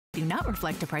do not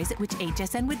reflect a price at which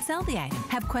HSN would sell the item.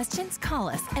 Have questions? Call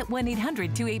us at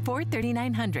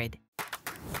 1-800-284-3900.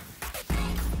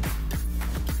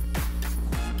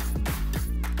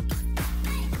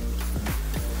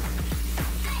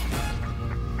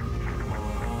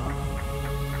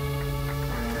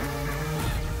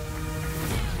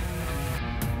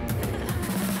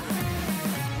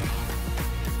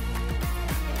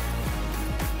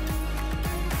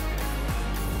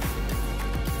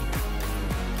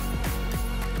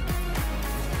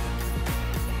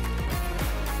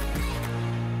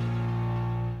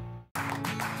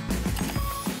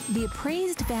 The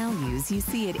appraised values you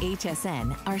see at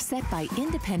HSN are set by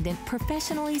independent,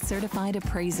 professionally certified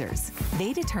appraisers.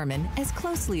 They determine, as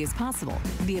closely as possible,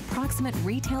 the approximate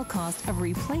retail cost of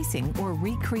replacing or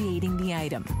recreating the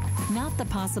item, not the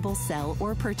possible sell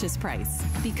or purchase price.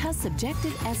 Because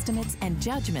subjective estimates and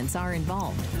judgments are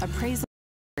involved, appraisals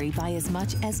vary by as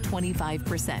much as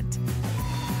 25%.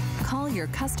 Call your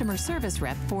customer service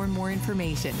rep for more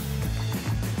information.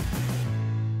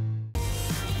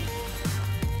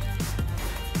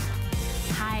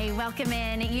 Welcome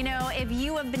in. You know, if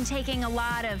you have been taking a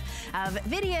lot of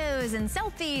videos and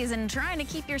selfies and trying to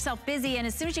keep yourself busy, and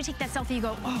as soon as you take that selfie, you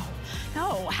go, oh,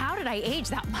 no, how did I age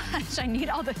that much? I need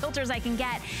all the filters I can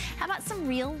get. How about some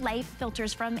real life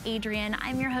filters from Adrienne?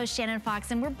 I'm your host, Shannon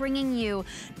Fox, and we're bringing you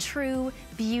true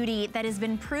beauty that has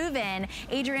been proven.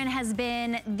 Adrienne has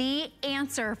been the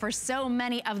answer for so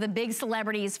many of the big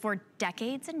celebrities for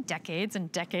decades and decades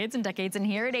and decades and decades, and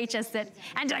here at HSN,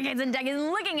 and decades,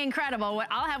 looking incredible.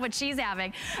 I'll have what she's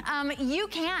having. You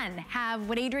can have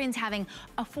what Adrienne's having,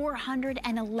 a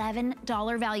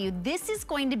 $411 value. This is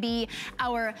going to be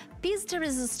our pièce de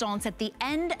résistance at the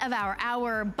end of our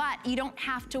hour, but you don't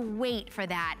have to wait for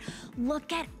that.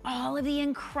 Look at all of the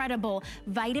incredible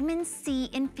vitamin C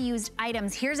infused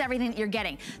items. Here's everything that you're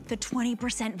getting. The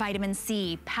 20% vitamin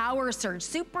C, Power Surge,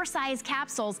 supersized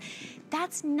capsules.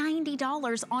 That's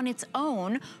 $90 on its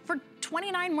own. For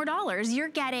 $29 more, you're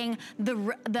getting the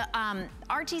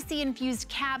RTC infused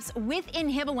caps with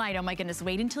Inhibolite. Oh my goodness,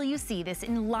 wait until you see this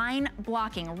in line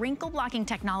blocking, wrinkle blocking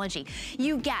technology.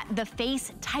 You get the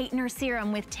face tightener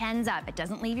serum with Tens Up. It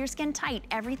doesn't leave your skin tight.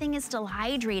 Everything is still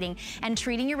hydrating and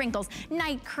treating your wrinkles.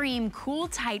 Night cream, Cool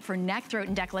Tight for neck, throat,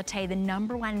 and décolleté, the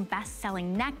 #1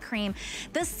 best-selling neck cream.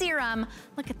 The serum,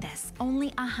 look at this,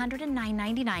 only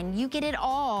 $109.99. You get it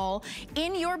all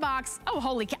in your box. Oh,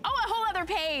 holy cow, oh, a whole other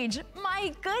page.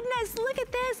 My goodness, look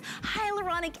at this.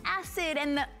 Hyaluronic acid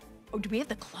and the, oh, do we have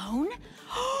the clone?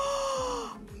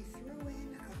 We threw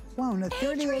in a clone, a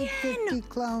 3850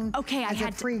 clone, okay, as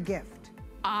a free gift.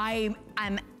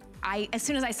 As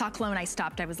soon as I saw clone, I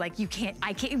stopped. I was like,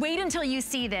 I can't, wait until you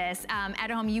see this. At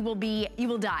home, you will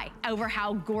die over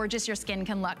how gorgeous your skin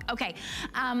can look. Okay,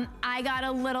 I got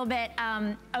a little bit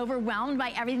overwhelmed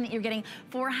by everything that you're getting,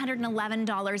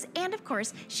 $411. And of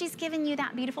course, she's giving you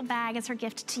that beautiful bag as her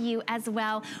gift to you as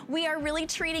well. We are really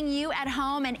treating you at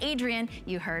home. And Adrienne,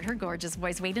 you heard her gorgeous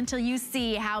voice. Wait until you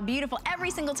see how beautiful.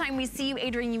 Every single time we see you,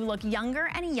 Adrienne, you look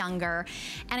younger and younger.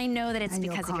 And I know that it's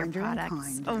because of your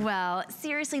products. Well,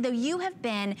 seriously though, you have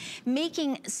been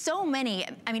making so many,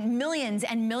 I mean, millions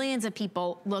and millions of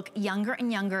people look younger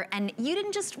and younger, and you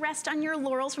didn't just rest on your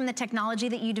laurels from the technology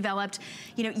that you developed,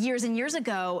 you know, years and years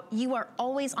ago. You are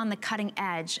always on the cutting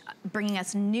edge, bringing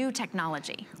us new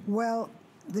technology. Well,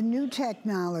 the new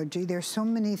technology, there's so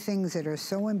many things that are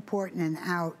so important and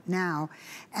out now.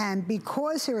 And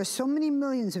because there are so many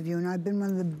millions of you, and I've been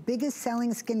one of the biggest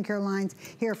selling skincare lines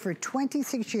here for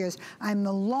 26 years, I'm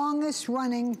the longest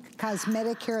running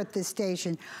cosmetic here at this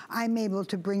station. I'm able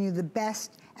to bring you the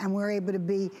best, and we're able to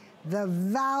be the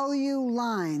value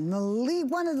line,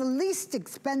 one of the least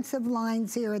expensive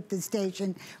lines here at the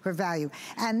station for value.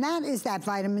 And that is that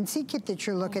vitamin C kit that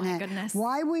you're looking at. Goodness.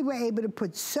 Why we were able to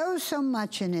put so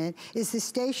much in it is the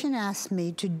station asked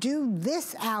me to do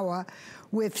this hour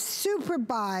with super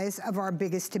buys of our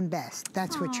biggest and best.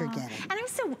 That's what you're getting. And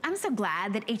I'm so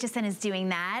glad that HSN is doing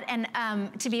that, and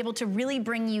to be able to really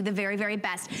bring you the very, very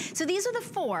best. So these are the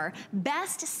 4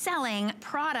 best-selling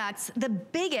products, the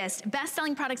biggest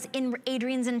best-selling products in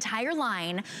Adrienne's entire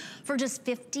line for just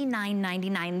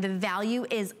 $59.99. The value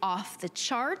is off the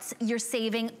charts. You're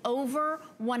saving over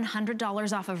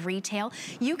 $100 off of retail.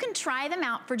 You can try them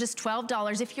out for just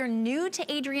 $12. If you're new to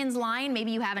Adrienne's line,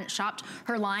 maybe you haven't shopped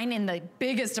her line in the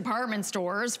biggest department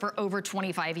stores for over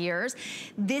 25 years.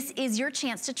 This is your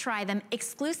chance to try them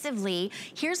exclusively.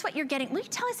 Here's what you're getting. Will you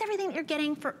tell us everything that you're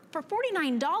getting for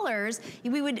 $49?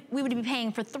 We would be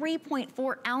paying for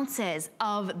 3.4 ounces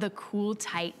of the Cool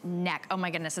Tight Neck. Oh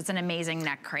my goodness, it's an amazing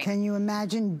neck cream. Can you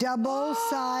imagine double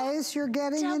size you're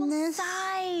getting in this? Double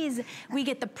size. We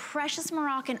get the precious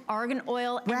Moroccan argan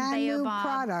oil and brand new baobab.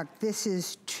 product. This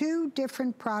is 2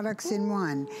 different products in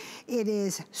one. It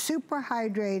is super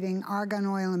hydrating argan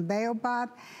oil and baobab,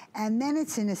 and then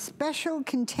it's in a special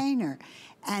container.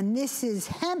 And this is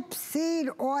hemp seed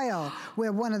oil.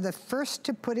 We're one of the first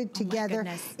to put it together.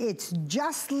 It's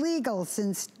just legal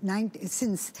since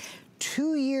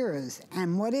 2 years.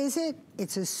 And what is it?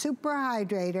 It's a super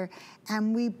hydrator,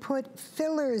 and we put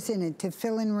fillers in it to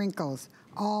fill in wrinkles,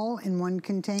 all in one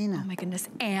container. Oh my goodness.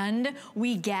 And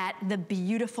we get the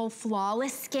beautiful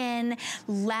Flawless Skin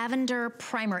Lavender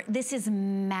Primer. This is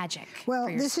magic. Well,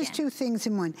 this is 2 things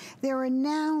in one. There are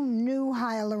now new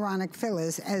hyaluronic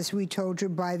fillers, as we told you,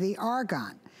 by the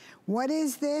argan. What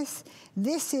is this?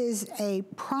 This is a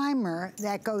primer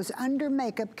that goes under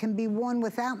makeup, can be worn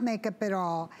without makeup at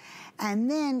all, and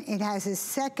then it has a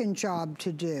second job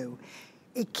to do.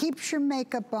 It keeps your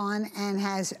makeup on and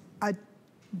has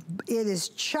it is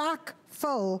chock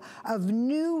full of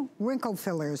new wrinkle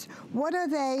fillers. What are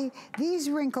they? These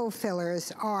wrinkle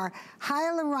fillers are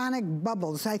hyaluronic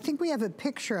bubbles. I think we have a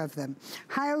picture of them.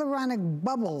 Hyaluronic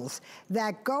bubbles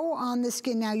that go on the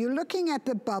skin. Now you're looking at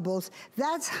the bubbles.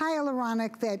 That's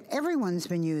hyaluronic that everyone's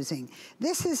been using.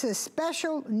 This is a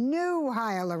special new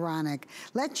hyaluronic.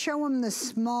 Let's show them the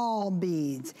small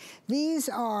beads. These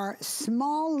are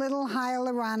small little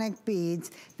hyaluronic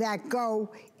beads that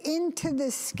go into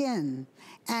the skin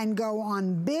and go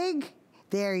on big,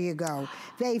 there you go.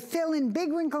 They fill in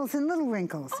big wrinkles and little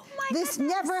wrinkles. Oh my This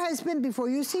goodness. never has been before.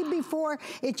 You see before,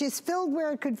 it just filled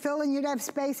where it could fill and you'd have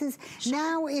spaces. Sure.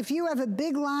 Now, if you have a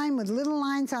big line with little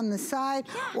lines on the side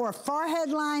or forehead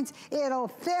lines, it'll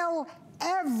fill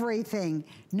everything.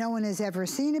 No one has ever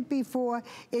seen it before.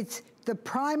 It's the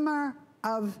primer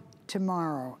of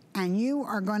tomorrow, and you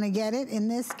are going to get it in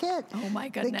this kit. Oh my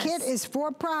goodness. The kit is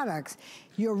 4 products.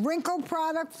 Your wrinkle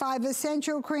product, 5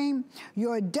 essential cream,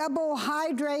 your double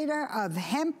hydrator of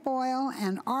hemp oil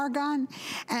and argan,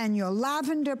 and your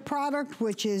lavender product,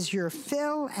 which is your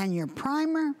fill and your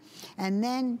primer, and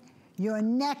then your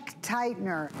neck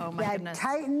tightener that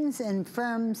tightens and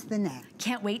firms the neck.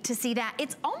 Can't wait to see that.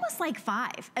 It's almost like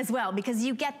 5 as well, because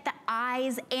you get the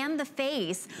eyes and the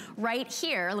face right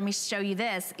here. Let me show you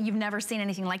this. You've never seen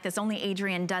anything like this. Only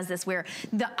Adrienne does this, where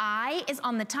the eye is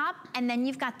on the top and then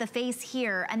you've got the face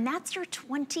here, and that's your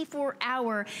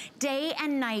 24-hour day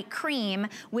and night cream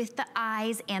with the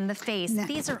eyes and the face. Now,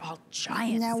 these are all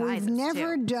giant sizes. Now, we've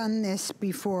never done this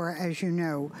before, as you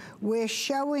know. We're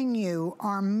showing you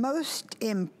our most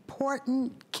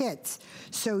important kits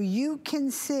so you can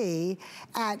see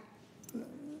at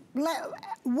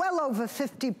well over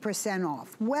 50%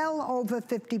 off, well over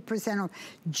 50% off,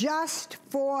 just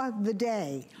for the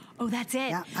day. Oh, that's it?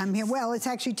 Yeah, I'm here. Well, it's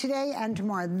actually today and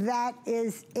tomorrow. That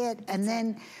is it. And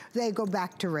then they go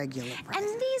back to regular price.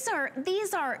 And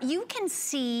these are, you can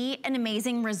see an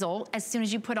amazing result as soon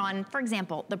as you put on, for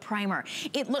example, the primer.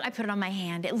 I put it on my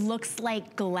hand. It looks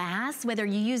like glass, whether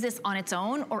you use this on its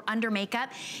own or under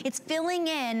makeup. It's filling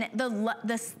in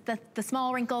the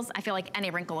small wrinkles. I feel like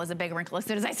any wrinkle is a big wrinkle. As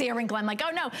soon as I see a wrinkle, I'm like,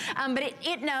 oh no. But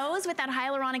it knows with that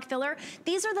hyaluronic filler.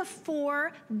 These are the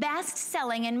 4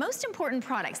 best-selling and most important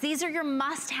products. These are your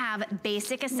must-have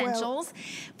basic essentials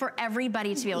for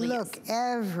everybody to be able to use. Look,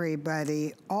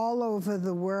 everybody all over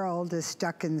the world is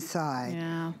stuck inside.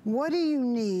 Yeah. What do you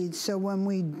need so when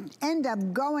we end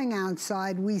up going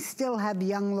outside, we still have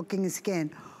young-looking skin?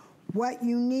 What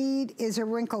you need is a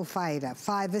wrinkle fighter.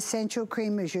 5 essential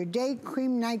cream is your day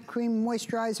cream, night cream,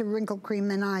 moisturizer, wrinkle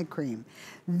cream, and eye cream.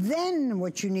 Then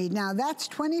what you need, now that's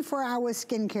 24-hour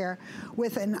skincare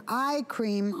with an eye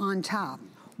cream on top.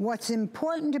 What's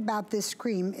important about this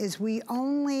cream is we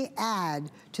only add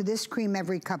to this cream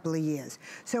every couple of years.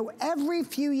 So every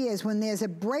few years when there's a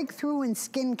breakthrough in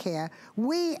skincare,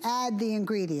 we add the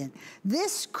ingredient.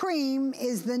 This cream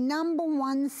is the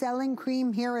 #1 selling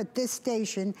cream here at this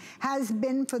station, has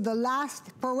been for the last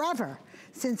forever.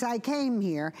 since I came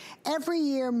here. Every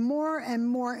year, more and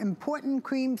more important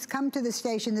creams come to the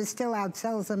station that still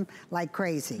outsells them like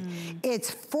crazy.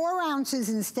 It's 4 ounces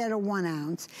instead of 1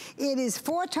 ounce. It is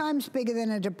 4 times bigger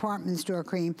than a department store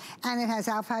cream, and it has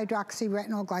alpha-hydroxy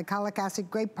retinol, glycolic acid,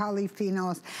 great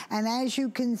polyphenols, and as you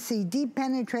can see, deep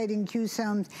penetrating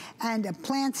Q-somes and a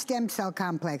plant stem cell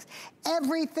complex.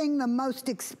 Everything the most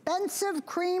expensive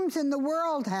creams in the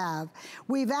world have.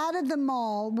 We've added them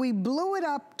all. We blew it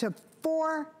up to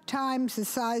 4 times the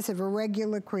size of a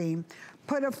regular cream,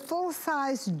 put a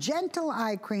full-size gentle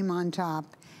eye cream on top,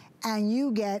 and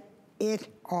you get it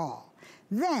all.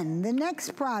 Then the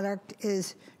next product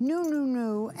is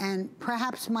new, and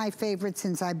perhaps my favorite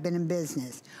since I've been in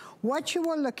business. What you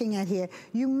are looking at here,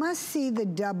 you must see the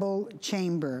double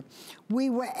chamber. We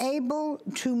were able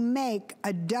to make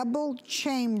a double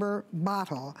chamber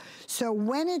bottle. So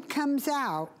when it comes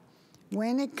out,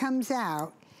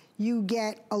 you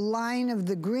get a line of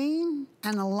the green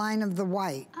and a line of the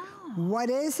white. Oh. What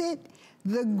is it?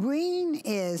 The green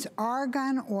is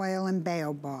argan oil and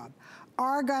baobab.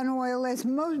 Argan oil, as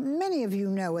many of you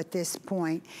know at this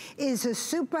point, is a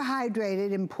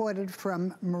superhydrated imported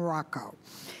from Morocco.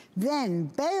 Then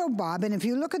baobab, and if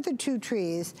you look at the 2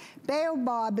 trees,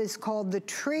 baobab is called the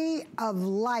tree of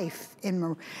life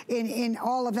in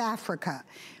all of Africa.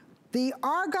 The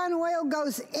argan oil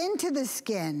goes into the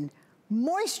skin,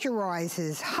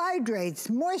 moisturizes, hydrates,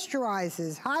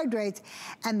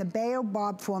 and the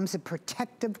baobab forms a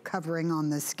protective covering on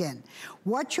the skin.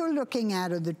 What you're looking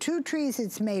at are the 2 trees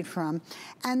it's made from,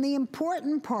 and the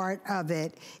important part of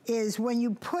it is when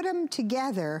you put them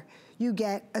together, you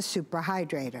get a super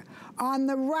hydrator. On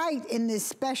the right in this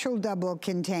special double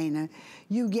container,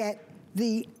 you get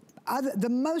the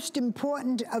most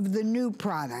important of the new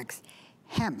products,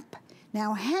 hemp.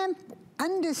 Now hemp,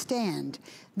 understand,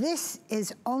 this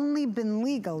has only been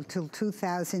legal till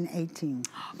 2018.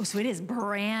 Oh, so it is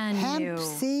brand new. Hemp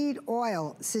seed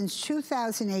oil since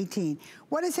 2018.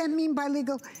 What does that mean by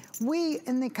legal? We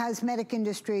in the cosmetic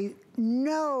industry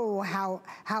know how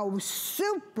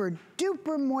super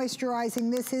duper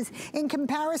moisturizing this is in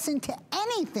comparison to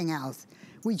anything else.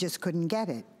 We just couldn't get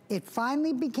it. It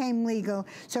finally became legal,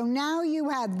 so now you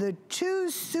have the 2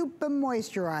 super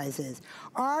moisturizers,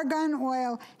 argan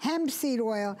oil, hemp seed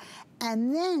oil,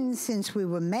 and then since we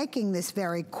were making this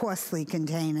very costly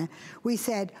container, we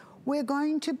said, we're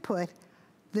going to put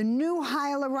the new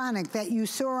hyaluronic that you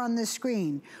saw on the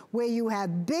screen, where you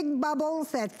have big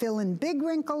bubbles that fill in big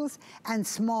wrinkles and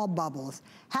small bubbles.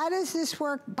 How does this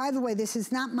work? By the way, this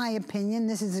is not my opinion,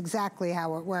 this is exactly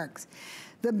how it works.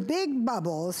 The big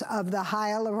bubbles of the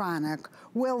hyaluronic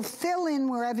will fill in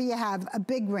wherever you have a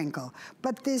big wrinkle.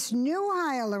 But this new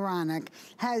hyaluronic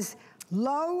has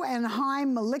low and high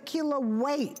molecular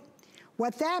weight.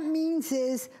 What that means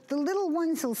is the little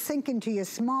ones will sink into your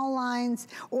small lines,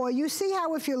 or you see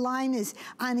how if your line is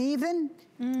uneven,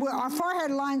 well, our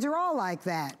forehead lines are all like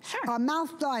that. Sure. Our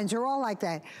mouth lines are all like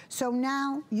that. So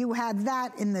now you have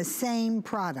that in the same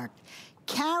product.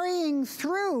 Carrying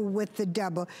through with the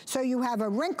double. So you have a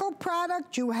wrinkle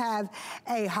product, you have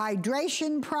a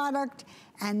hydration product,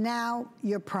 and now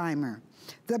your primer.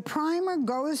 The primer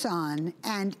goes on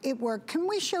and it works. Can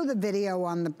we show the video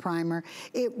on the primer?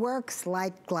 It works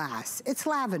like glass. It's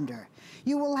lavender.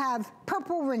 You will have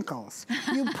purple wrinkles.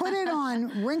 You put it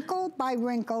on wrinkle by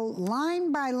wrinkle,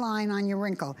 line by line on your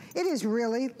wrinkle. It is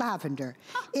really lavender.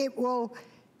 It will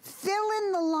fill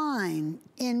in the line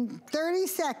in 30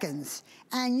 seconds,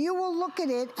 and you will look at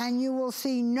it and you will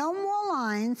see no more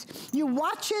lines. You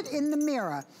watch it in the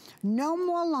mirror. No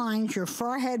more lines. Your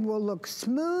forehead will look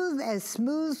smooth as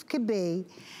smooth could be,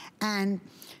 and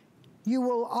you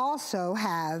will also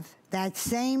have that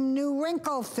same new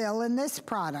wrinkle fill in this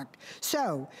product.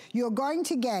 So you're going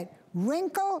to get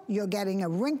wrinkle, you're getting a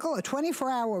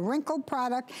 24-hour wrinkle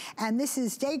product, and this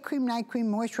is day cream, night cream,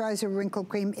 moisturizer, wrinkle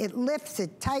cream. It lifts,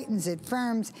 it tightens, it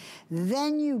firms.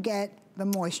 Then you get the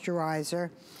moisturizer.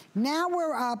 Now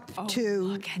we're up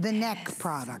to the neck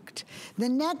product. The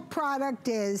neck product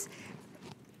is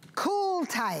cool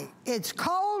tight. It's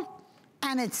cold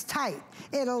and it's tight.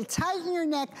 It'll tighten your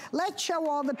neck. Let's show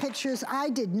all the pictures. I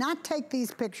did not take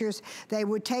these pictures. They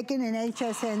were taken in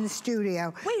HSN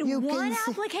studio. Wait, one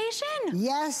application?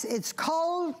 Yes, it's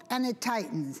cold cold and it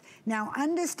tightens. Now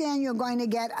understand you're going to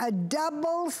get a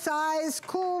double size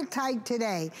Cool Tight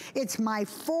today. It's my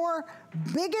 4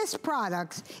 biggest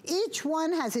products. Each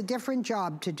one has a different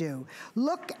job to do.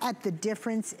 Look at the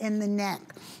difference in the neck.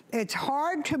 It's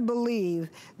hard to believe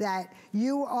that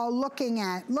you are looking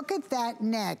at, look at that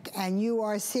neck, and you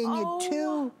are seeing it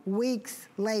 2 weeks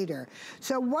later.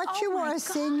 So what you are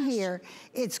seeing here,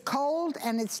 it's cold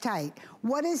and it's tight.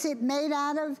 What is it made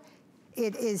out of?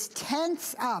 It is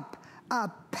Tense Up, a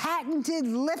patented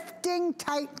lifting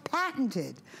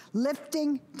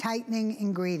tightening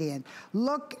ingredient.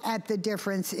 Look at the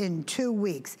difference in 2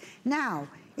 weeks. Now,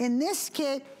 in this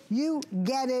kit, you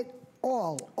get it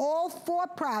all 4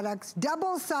 products,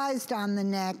 double-sized on the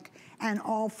neck, and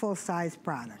all full-size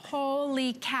products.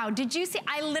 Holy cow. Did you see?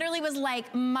 I literally was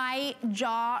like, my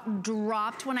jaw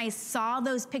dropped when I saw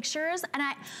those pictures, and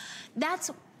that's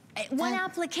one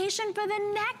application for the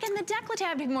neck and the décolleté.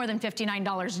 I'd be more than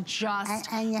 $59 just for that.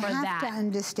 And you have to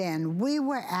understand, we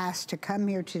were asked to come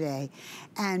here today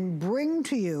and bring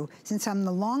to you, since I'm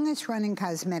the longest running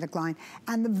cosmetic line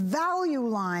and the value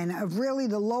line of really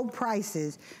the low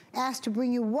prices, asked to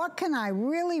bring you what can I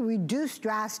really reduce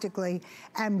drastically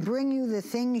and bring you the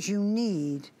things you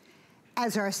need.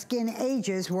 As our skin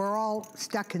ages, we're all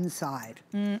stuck inside.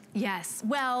 Yes,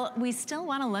 well, we still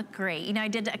wanna look great. You know, I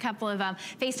did a couple of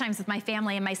FaceTimes with my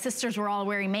family, and my sisters were all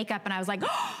wearing makeup, and I was like,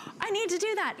 oh, I need to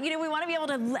do that. You know, we wanna be able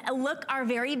to look our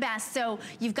very best. So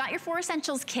you've got your 4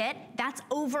 Essentials kit, that's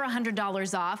over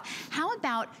 $100 off. How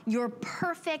about your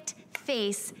Perfect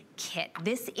Face kit?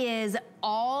 This is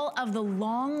all of the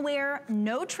long wear,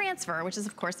 no transfer, which is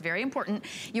of course very important.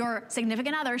 Your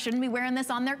significant other shouldn't be wearing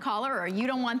this on their collar, or you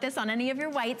don't want this on any of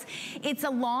your whites. It's a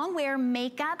long wear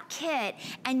makeup kit,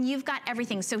 and you've got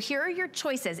everything. So here are your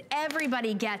choices.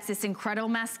 Everybody gets this incredible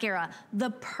mascara,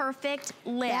 the Perfect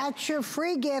Lip. That's your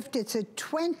free gift. It's a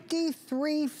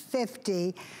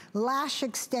 $23.50 lash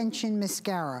extension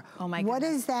mascara. Oh my goodness. What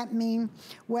does that mean?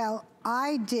 Well,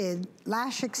 I did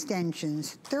lash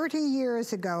extensions 30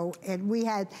 years ago, and we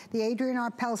had the Adrienne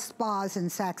spas in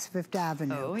Saks Fifth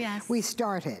Avenue. Oh, yes. We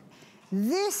started.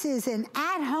 This is an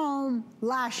at-home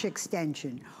lash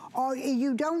extension.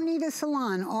 You don't need a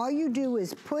salon. All you do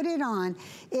is put it on.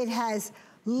 It has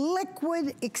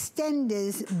liquid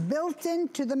extenders built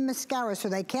into the mascara so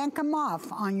they can't come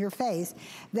off on your face,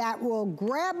 that will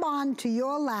grab onto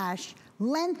your lash,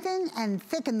 lengthen and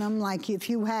thicken them like if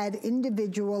you had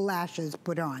individual lashes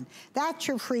put on. That's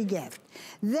your free gift.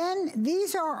 Then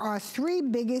these are our 3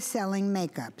 biggest selling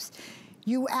makeups.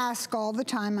 You ask all the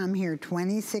time, I'm here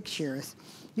 26 years,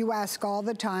 you ask all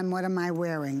the time, what am I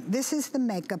wearing? This is the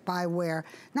makeup I wear,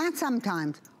 not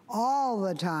sometimes, all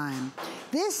the time.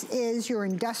 This is your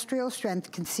industrial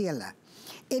strength concealer.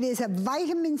 It is a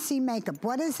vitamin C makeup.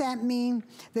 What does that mean?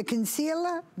 The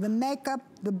concealer, the makeup,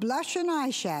 the blush and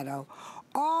eyeshadow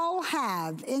all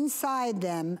have inside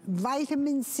them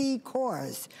vitamin C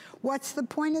cores. What's the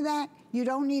point of that? You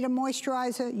don't need a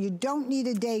moisturizer, you don't need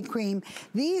a day cream.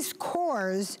 These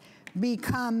cores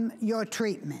become your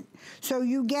treatment. So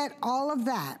you get all of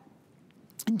that.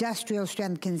 Industrial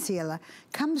strength concealer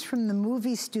comes from the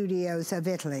movie studios of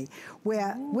Italy,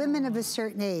 where women of a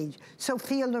certain age,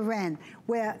 Sophia Loren,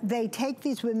 where they take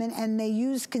these women and they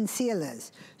use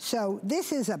concealers. So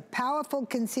this is a powerful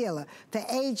concealer for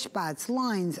age spots,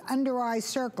 lines, under eye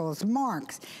circles,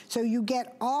 marks. So you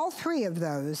get all 3 of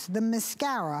those, the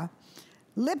mascara,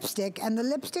 lipstick, and the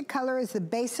lipstick color is the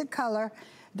basic color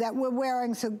that we're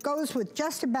wearing, so it goes with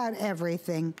just about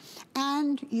everything.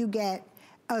 And you get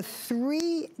a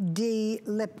 3D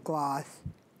lip gloss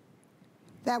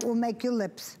that will make your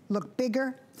lips look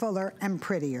bigger, fuller, and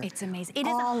prettier. It's amazing. It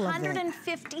is a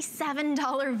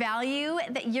 $157 value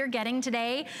that you're getting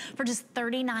today for just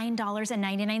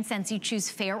 $39.99. You choose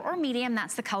fair or medium,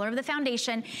 that's the color of the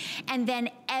foundation. And then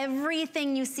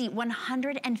everything you see,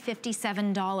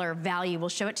 $157 value. We'll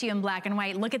show it to you in black and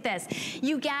white. Look at this.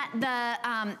 You get the,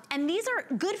 and these are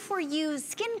good for you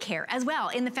skincare as well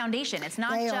in the foundation. It's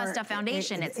not just a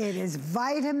foundation. It is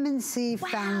vitamin C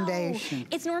foundation.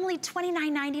 It's normally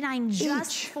 $29.99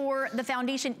 just for the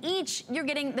foundation. Each, you're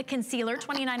getting the concealer,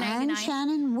 $29.99. And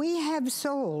Shannon, we have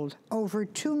sold over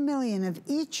 2 million of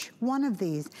each one of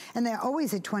these, and they're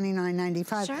always at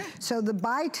 $29.95. Sure. So the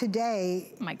buy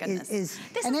today is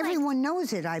and everyone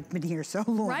knows it. I've been here so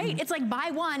long. Right, it's like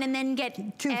buy one and then get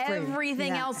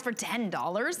everything else for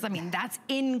 $10. I mean, that's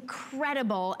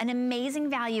incredible, an amazing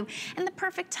value, and the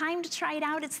perfect time to try it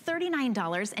out. It's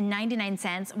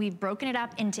 $39.99. We've broken it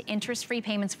up into interest-free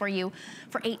payments for you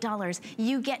for $8.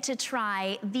 You get to try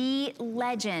try the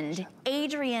legend,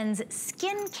 Adrienne's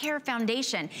Skincare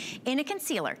Foundation, in a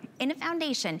concealer, in a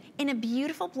foundation, in a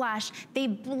beautiful blush. They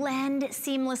blend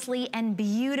seamlessly and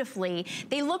beautifully.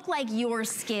 They look like your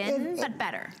skin, but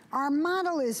better. Our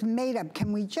model is made up.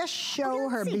 Can we just show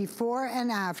her before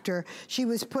and after? She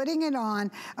was putting it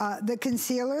on, the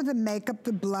concealer, the makeup,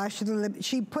 the blush, the lip.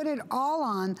 She put it all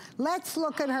on. Let's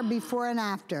look at her before and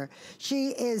after. She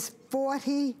is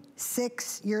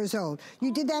 46 years old.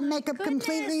 You did that makeup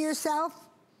completely yourself?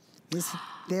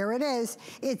 There it is.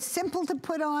 It's simple to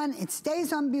put on. It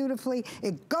stays on beautifully.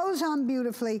 It goes on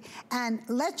beautifully. And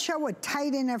let's show a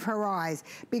tight in of her eyes,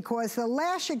 because the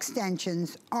lash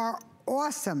extensions are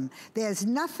awesome. There's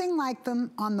nothing like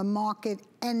them on the market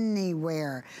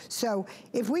anywhere. So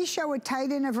if we show a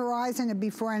tight in of her eyes and a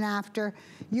before and after,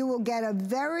 you will get a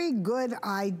very good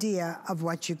idea of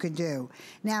what you could do.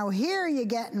 Now here you're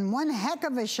getting one heck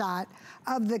of a shot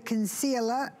of the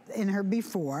concealer in her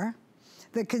before,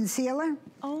 the concealer,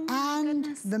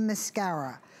 and the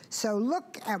mascara. So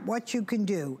look at what you can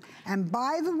do. And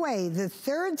by the way, the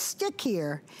third stick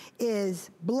here is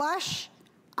blush,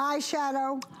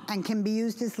 eyeshadow, and can be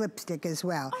used as lipstick as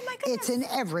well. Oh my goodness. It's an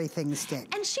everything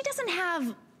stick. And she doesn't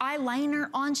have eyeliner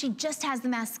on, she just has the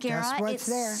mascara. Just what's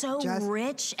there. It's so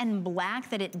rich and black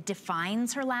that it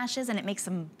defines her lashes and it makes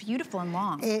them beautiful and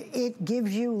long. It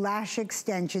gives you lash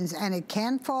extensions, and it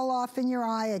can fall off in your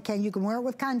eye. You can wear it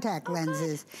with contact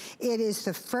lenses. It is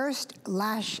the first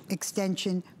lash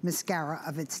extension mascara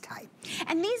of its type.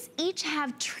 And these each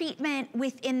have treatment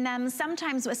within them.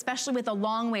 Sometimes, especially with a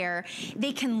long wear,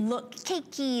 they can look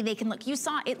cakey, they can look, you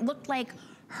saw it looked like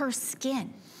her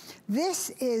skin. This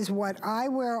is what I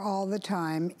wear all the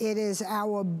time. It is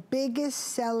our biggest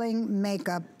selling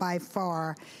makeup by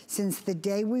far since the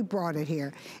day we brought it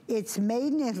here. It's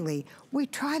made in Italy. We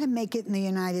try to make it in the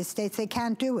United States. They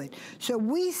can't do it. So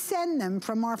we send them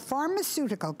from our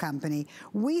pharmaceutical company.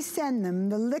 We send them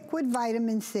the liquid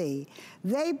vitamin C.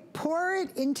 They pour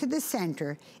it into the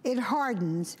center. It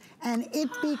hardens, and it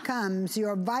becomes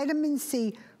your vitamin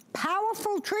C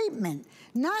powerful treatment,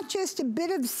 not just a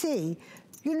bit of C.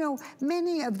 You know,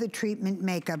 many of the treatment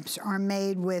makeups are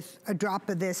made with a drop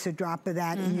of this, a drop of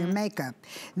that in your makeup.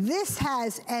 This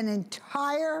has an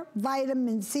entire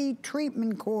vitamin C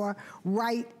treatment core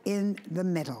right in the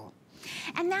middle.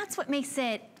 And that's what makes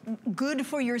it good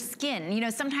for your skin. You know,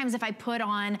 sometimes if I put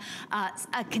on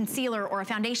a concealer or a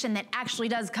foundation that actually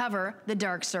does cover the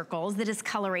dark circles, the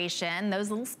discoloration,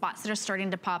 those little spots that are starting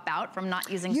to pop out from not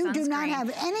using sunscreen. You do not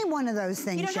have any one of those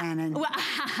things, Shannon. Well,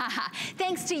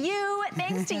 thanks to you,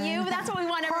 thanks to you. That's what we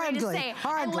want everybody to say.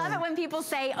 I love it when people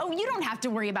say, oh, you don't have to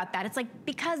worry about that. It's like,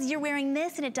 because you're wearing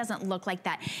this and it doesn't look like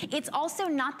that. It's also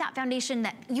not that foundation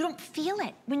that you don't feel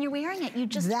it when you're wearing it. You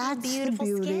just feel beautiful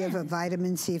skin. That's the beauty of a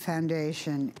vitamin C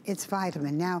foundation. It's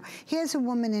vitamin. Now, here's a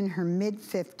woman in her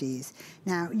mid-50s.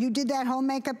 Now, you did that whole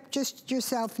makeup just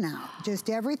yourself now. Just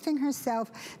everything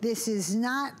herself. This is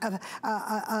not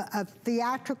a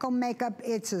theatrical makeup.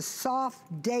 It's a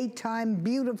soft, daytime,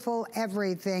 beautiful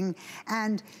everything.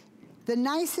 And the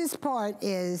nicest part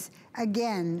is,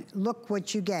 again, look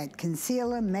what you get.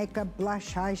 Concealer, makeup,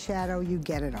 blush, eyeshadow, you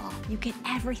get it all. You get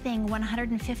everything,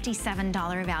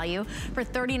 $157 value for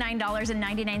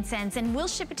 $39.99, and we'll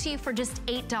ship it to you for just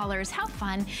 $8. How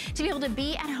fun to be able to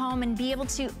be at home and be able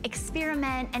to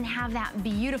experiment and have that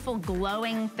beautiful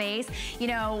glowing face. You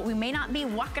know, we may not be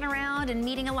walking around and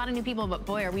meeting a lot of new people, but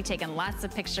boy, are we taking lots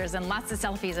of pictures and lots of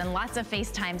selfies and lots of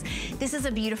FaceTimes. This is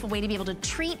a beautiful way to be able to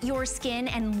treat your skin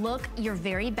and look your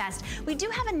very best. We do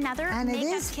have another and it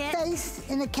makeup is kit. face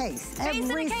in a case.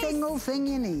 Every single thing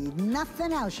you need.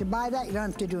 Nothing else. You buy that, you don't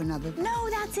have to do another thing. No,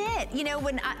 that's it. You know,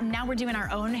 when now we're doing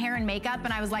our own hair and makeup,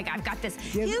 and I was like, I've got this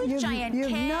huge giant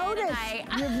kit.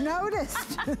 You've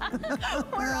noticed.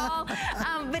 We're all,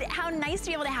 but how nice to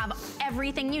be able to have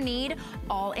everything you need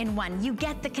all in one. You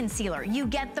get the concealer, you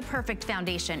get the perfect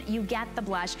foundation, you get the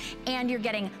blush, and you're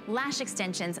getting lash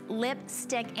extensions,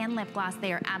 lipstick, and lip gloss.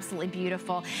 They are absolutely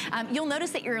beautiful. You'll notice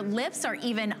that your lips are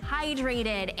even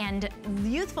hydrated and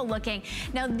youthful looking.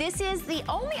 Now, this is the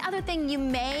only other thing you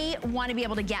may want to be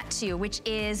able to get to, which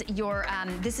is your,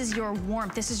 this is your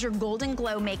warmth. This is your Golden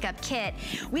Glow makeup kit.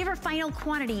 We have our final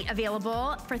quantity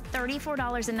available for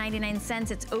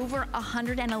 $34.99. It's over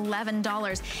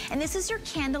 $111. And this is your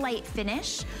candlelight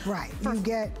finish. Right. For you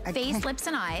get a face, lips,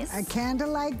 and eyes. A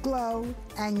candlelight glow,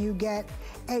 and you get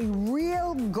a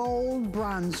real gold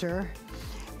bronzer.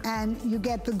 And you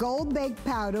get the gold baked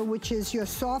powder, which is your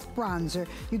soft bronzer.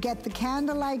 You get the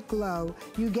candlelight glow.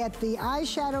 You get the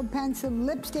eyeshadow pencil,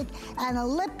 lipstick, and a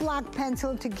lip lock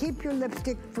pencil to keep your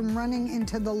lipstick from running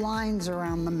into the lines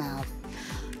around the mouth.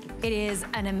 It is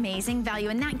an amazing value,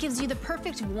 and that gives you the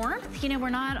perfect warmth. You know,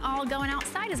 we're not all going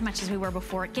outside as much as we were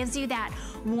before. It gives you that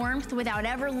warmth without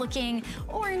ever looking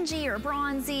orangey or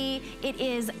bronzy. It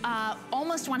is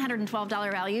almost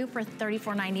 $112 value for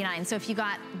 $34.99. So if you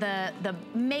got the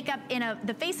makeup in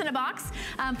the face in a box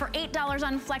for $8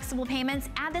 on flexible payments,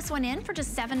 add this one in for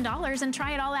just $7 and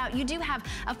try it all out. You do have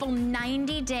a full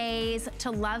 90 days to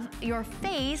love your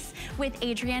face with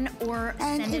Adrienne, or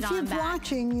send it on back. And if you're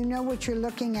watching, you know what you're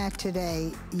looking at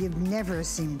today. You've never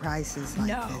seen prices like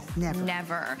this.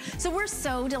 Never. So we're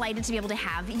so delighted to be able to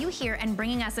have you here and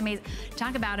bringing us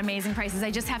talk about amazing prices.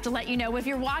 I just have to let you know, if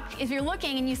you're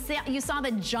looking and you saw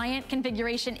the giant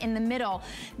configuration in the middle,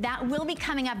 that will be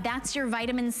coming up. That's your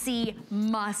vitamin C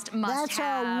must have. That's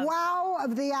our wow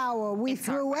of the hour. We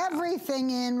threw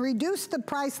everything in, reduced the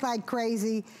price like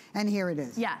crazy, and here it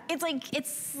is. Yeah,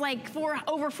 it's like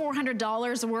over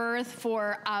 $400 worth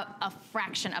for a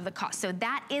fraction of the cost. So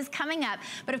that is coming up.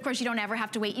 But of course, you don't ever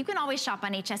have to wait. You can always shop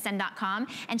on hsn.com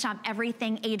and shop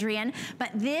everything Adrienne. But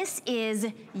this is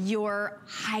your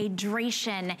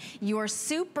hydration, your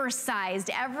supersized,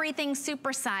 everything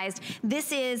supersized.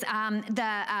 This is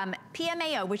the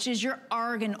PMAO, which is your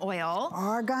argan oil.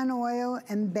 Argan oil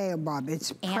and baobab.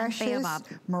 It's precious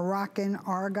Moroccan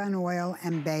argan oil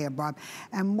and baobab.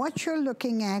 And what you're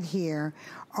looking at here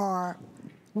are,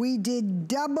 we did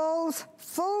doubles,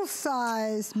 full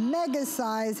size, mega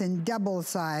size, and double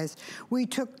size. We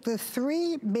took the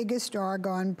 3 biggest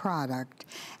argan product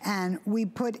and we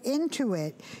put into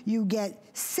it, you get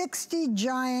 60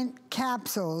 giant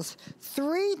capsules,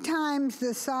 3 times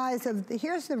the size of,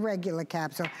 here's the regular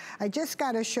capsule. I just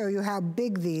gotta show you how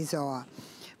big these are.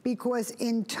 Because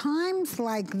in times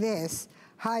like this,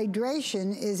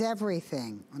 hydration is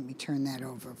everything. Let me turn that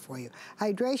over for you.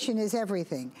 Hydration is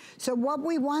everything. So what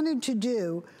we wanted to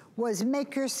do was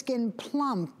make your skin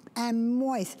plump and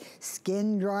moist.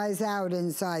 Skin dries out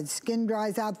inside. Skin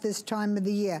dries out this time of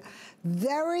the year.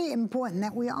 Very important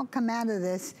that we all come out of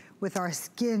this with our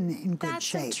skin in good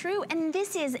shape. That's so true, and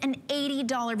this is an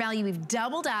 $80 value. We've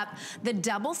doubled up the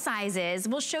double sizes.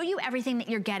 We'll show you everything that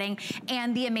you're getting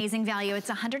and the amazing value.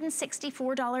 It's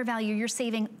 $164 value. You're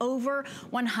saving over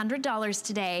 $100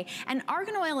 today. And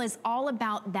argan oil is all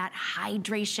about that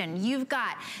hydration. You've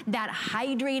got that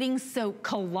hydrating soak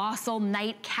colossal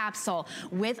night capsule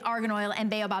with argan oil and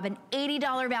baobab, an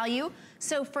 $80 value.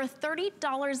 So for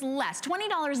 $30 less,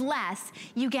 $20 less,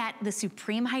 you get the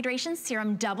Supreme Hydration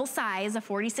Serum double size, a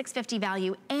 $46.50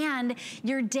 value, and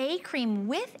your day cream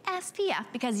with SPF,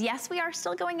 because yes, we are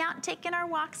still going out and taking our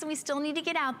walks and we still need to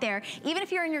get out there. Even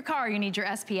if you're in your car, you need your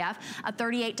SPF, a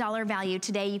 $38 value.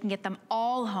 Today, you can get them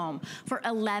all home for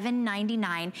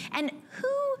 $11.99. And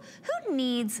who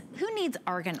needs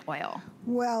argan oil?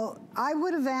 Well, I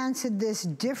would have answered this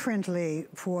differently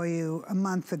for you a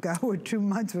month ago or 2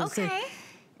 months ago. Okay.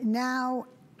 Now,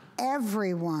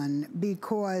 everyone,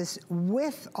 because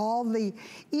with all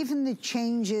even the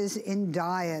changes in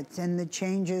diets and the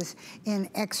changes in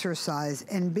exercise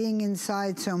and being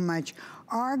inside so much,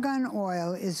 argan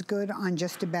oil is good on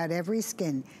just about every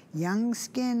skin. Young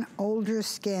skin, older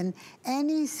skin,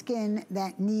 any skin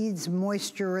that needs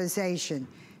moisturization.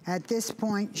 At this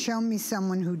point, show me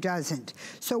someone who doesn't.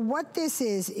 So what this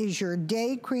is your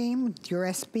day cream with your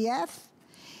SPF.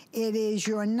 It is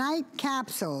your night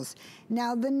capsules.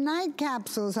 Now, the night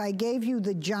capsules, I gave you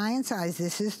the giant size.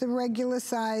 This is the regular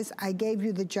size. I gave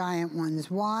you the giant ones.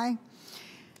 Why?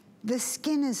 The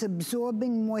skin is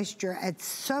absorbing moisture at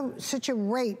such a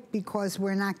rate because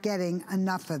we're not getting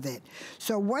enough of it.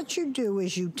 So what you do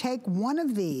is you take one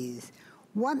of these.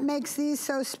 What makes these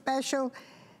so special?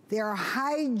 They're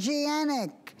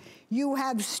hygienic. You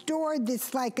have stored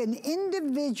this like an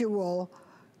individual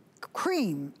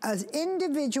cream, an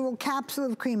individual capsule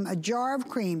of cream, a jar of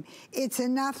cream. It's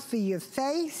enough for your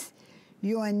face,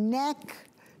 your neck,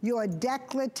 your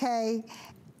décolleté,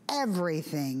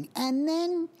 everything. And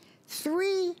then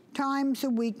 3 times a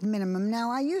week minimum. Now,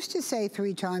 I used to say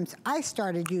 3 times. I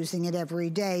started using it every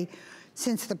day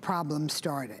since the problem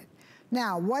started.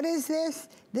 Now, what is this?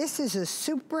 This is a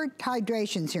super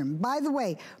hydration serum. By the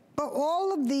way, but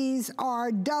all of these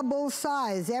are double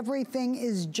size. Everything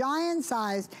is giant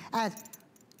size at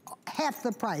half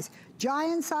the price.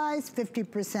 Giant size,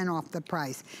 50% off the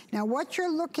price. Now, what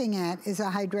you're looking at is a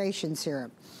hydration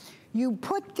serum. You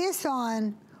put this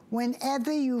on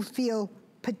whenever you feel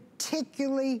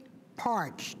particularly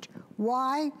parched.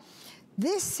 Why?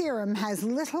 This serum has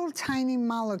little tiny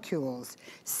molecules.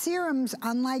 Serums,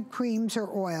 unlike creams or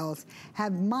oils,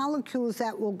 have molecules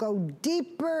that will go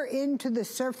deeper into the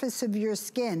surface of your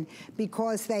skin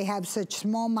because they have such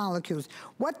small molecules.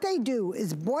 What they do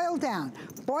is boil down,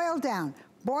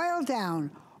 Boil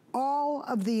down all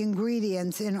of the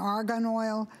ingredients in argan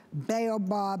oil,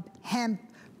 baobab, hemp,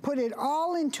 put it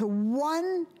all into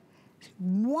one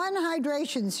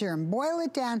hydration serum. Boil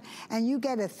it down, and you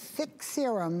get a thick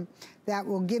serum that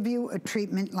will give you a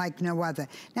treatment like no other.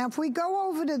 Now, if we go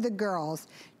over to the girls,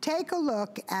 take a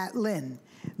look at Lynn.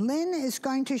 Lynn is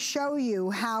going to show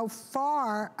you how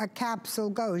far a capsule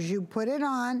goes. You put it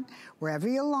on wherever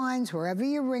your lines, wherever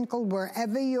you're wrinkled,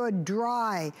 wherever you're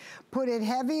dry. Put it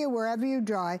heavier wherever you're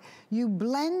dry. You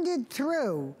blend it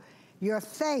through your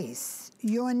face,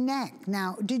 your neck.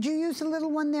 Now, did you use the little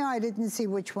one there? I didn't see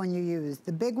which one you used.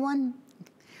 The big one?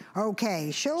 Okay,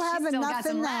 she'll have enough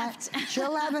in that.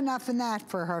 She'll have enough in that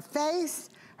for her face,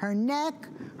 her neck,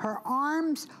 her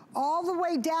arms, all the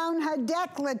way down her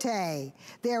décolleté.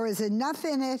 There is enough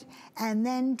in it, and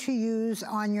then to use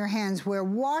on your hands. We're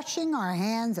washing our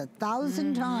hands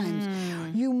 1,000 times.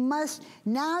 You must,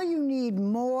 now you need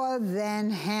more than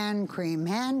hand cream.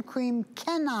 Hand cream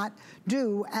cannot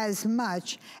do as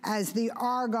much as the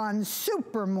Argan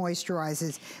Super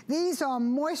Moisturizers. These are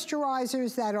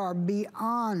moisturizers that are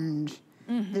beyond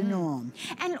the norm.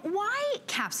 And why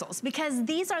capsules? Because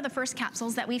these are the first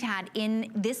capsules that we've had in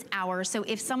this hour. So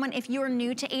if you're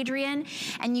new to Adrienne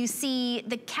and you see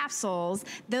the capsules,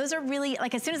 those are really,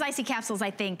 like, as soon as I see capsules,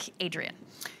 I think Adrienne.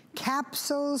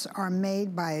 Capsules are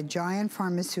made by a giant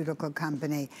pharmaceutical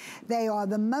company. They are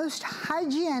the most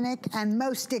hygienic and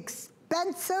most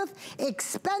expensive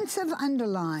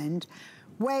underlined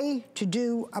way to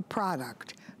do a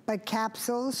product. But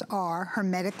capsules are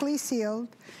hermetically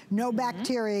sealed, no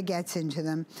bacteria gets into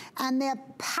them, and they're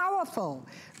powerful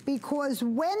because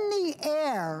when the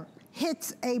air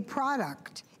hits a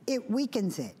product, it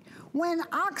weakens it. When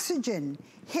oxygen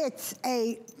hits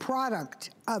a product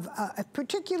of,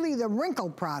 particularly the wrinkle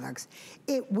products,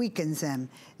 it weakens them.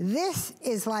 This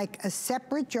is like a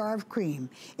separate jar of cream.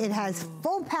 It has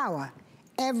full power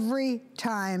every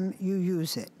time you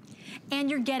use it. And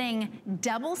you're getting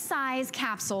double-size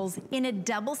capsules in a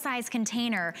double-size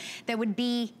container that would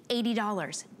be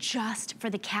 $80 just for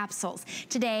the capsules.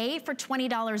 Today, for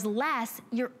 $20 less,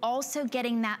 you're also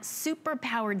getting that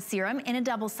super-powered serum in a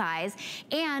double size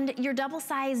and your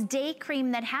double-size day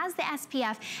cream that has the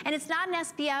SPF. And it's not an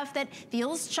SPF that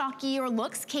feels chalky or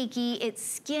looks cakey. It's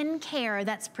skin care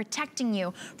that's protecting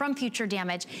you from future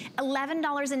damage.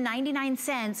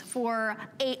 $11.99 for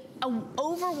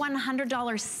over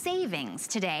 $100 savings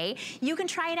today. You can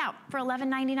try it out for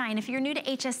 $11.99. If you're new to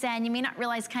HSN, you may not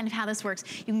realize kind of how this works.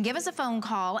 You can give us a phone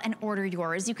call and order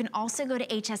yours. You can also go to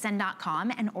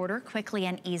hsn.com and order quickly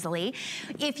and easily.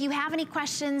 If you have any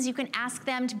questions, you can ask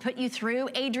them to put you through.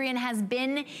 Adrienne has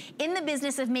been in the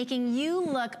business of making you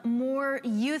look more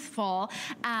youthful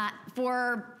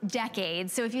for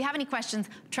decades. So if you have any questions,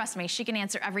 trust me, she can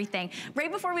answer everything.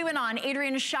 Right before we went on,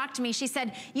 Adrienne shocked me. She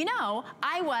said, you know,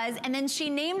 I was, and then she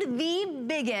named the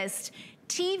biggest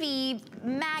TV,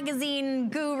 magazine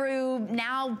guru,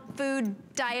 now food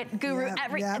diet guru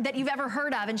that you've ever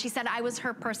heard of. And she said I was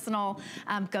her personal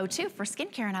go-to for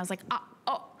skincare. And I was like, oh,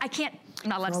 I can't, I'm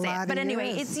not allowed to say it. But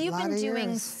anyway, you've been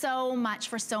doing so much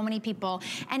for so many people.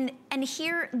 And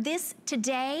here,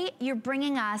 today, you're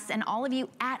bringing us and all of you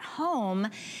at home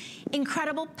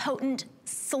incredible, potent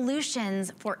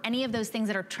solutions for any of those things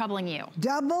that are troubling you.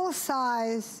 Double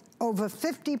size, over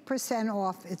 50%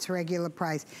 off its regular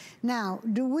price. Now,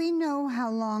 do we know how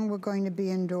long we're going to be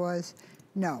indoors?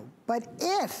 No, but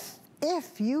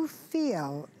if you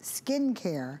feel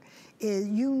skincare,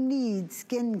 you need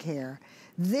skincare,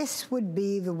 this would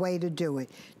be the way to do it.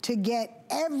 To get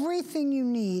everything you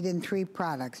need in 3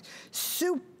 products.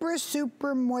 Super,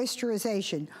 super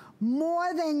moisturization.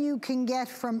 More than you can get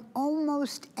from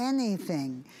almost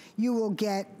anything you will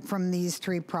get from these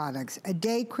 3 products. A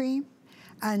day cream,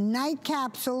 a night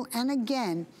capsule, and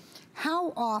again,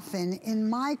 how often in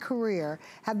my career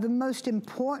have the most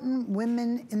important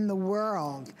women in the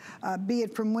world, be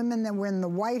it from women that were in the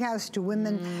White House to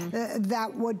women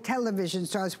that were television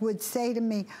stars, would say to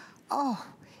me, oh,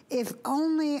 if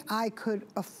only I could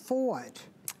afford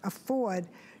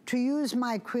to use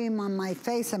my cream on my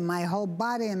face and my whole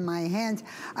body and my hands.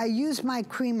 I use my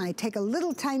cream, I take a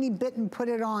little tiny bit and put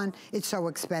it on. It's so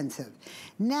expensive.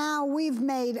 Now we've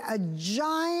made a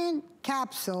giant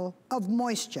capsule of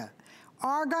moisture.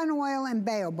 Argan oil and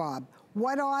baobab.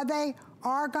 What are they?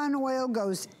 Argan oil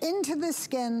goes into the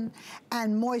skin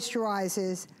and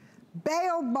moisturizes.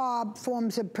 Baobab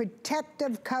forms a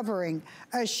protective covering,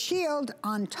 a shield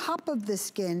on top of the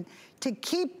skin to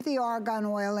keep the argan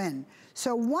oil in.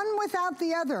 So one without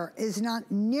the other is not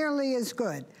nearly as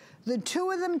good. The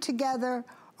 2 of them together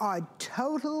are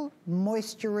total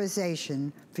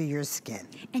moisturization for your skin.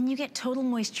 And you get total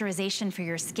moisturization for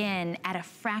your skin at a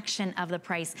fraction of the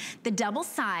price. The double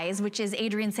size, which is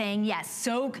Adrienne saying, yes,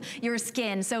 soak your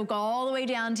skin, soak all the way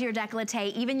down to your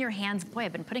décolleté, even your hands. Boy,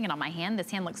 I've been putting it on my hand. This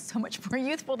hand looks so much more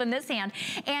youthful than this hand.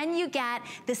 And you get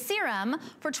the serum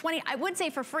for I would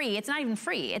say for free. It's not even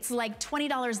free. It's like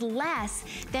 $20 less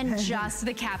than just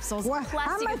the capsules. Well, plus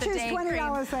how you much get the is day $20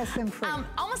 cream. less than free?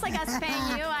 Almost like us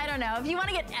paying you, I don't know. If you want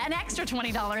to get an extra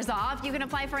 $20 off, you can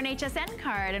apply for an HSN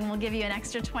card and we'll give you an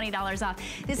extra $20 off.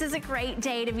 This is a great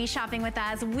day to be shopping with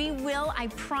us. We will, I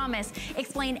promise,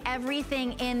 explain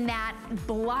everything in that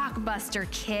blockbuster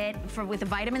kit with the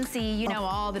vitamin C. You know,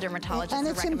 all the dermatologists and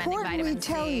are it's recommending important vitamin we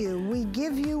tell C. you, we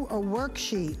give you a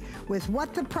worksheet with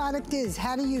what the product is,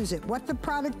 how to use it, what the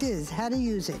product is, how to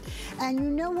use it. And you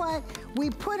know what? We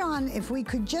put on, if we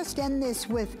could just end this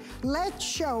with, let's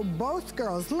show both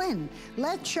girls, Lynn,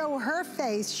 let's show her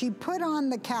face. She put on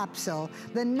the capsule,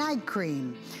 the night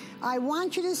cream. I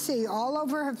want you to see all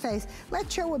over her face.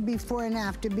 Let's show a before and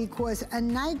after, because a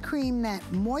night cream that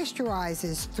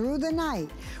moisturizes through the night,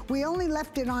 we only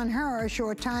left it on her a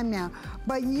short time now,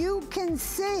 but you can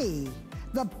see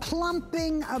the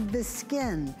plumping of the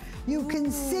skin. You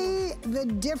can see the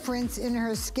difference in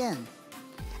her skin.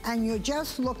 And you're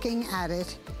just looking at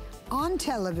it on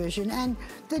television, and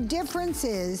the difference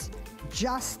is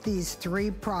just these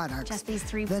three products. Just these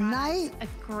three the products.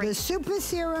 night, the super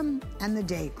serum, and the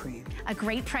day cream. A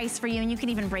great price for you, and you can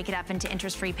even break it up into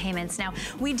interest-free payments. Now,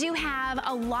 we do have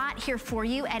a lot here for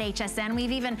you at HSN.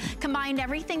 We've even combined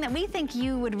everything that we think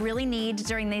you would really need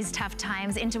during these tough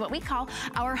times into what we call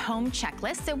our home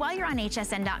checklist. So while you're on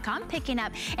hsn.com picking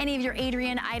up any of your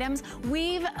Adrienne items,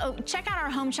 check out our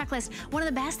home checklist. One of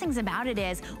the best things about it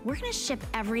is we're gonna ship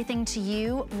everything to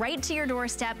you right to your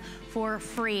doorstep for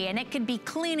free. And it could be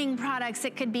cleaning products,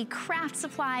 it could be craft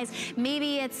supplies,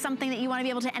 maybe it's something that you want to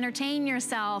be able to entertain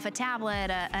yourself, a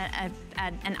tablet, an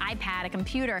iPad, a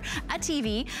computer, a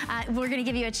TV. We're going to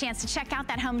give you a chance to check out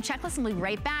that home checklist, and we'll be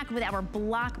right back with our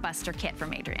blockbuster kit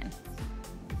from Adrienne.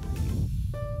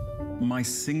 My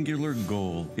singular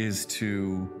goal is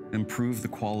to improve the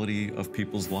quality of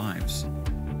people's lives.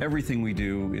 Everything we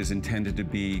do is intended to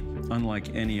be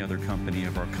unlike any other company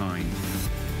of our kind.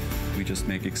 We just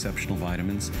make exceptional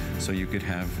vitamins so you could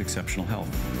have exceptional health.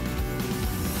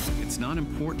 It's not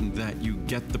important that you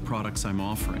get the products I'm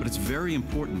offering, but it's very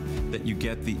important that you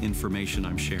get the information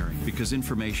I'm sharing, because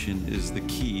information is the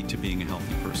key to being a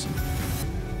healthy person.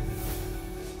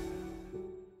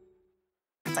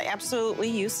 I absolutely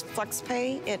use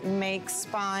FlexPay. It makes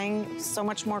buying so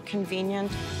much more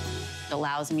convenient.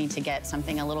 Allows me to get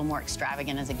something a little more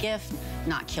extravagant as a gift,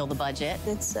 not kill the budget.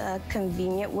 It's a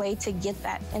convenient way to get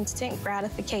that instant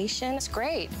gratification. It's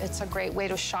great. It's a great way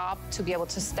to shop, to be able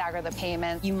to stagger the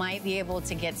payment. You might be able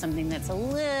to get something that's a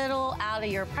little out of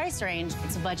your price range.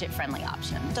 It's a budget-friendly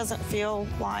option. It doesn't feel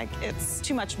like it's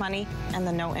too much money, and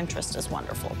the no interest is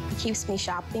wonderful. It keeps me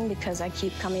shopping because I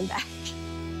keep coming back.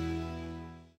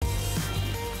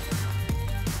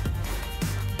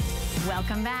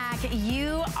 Welcome back.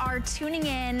 You are tuning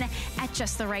in at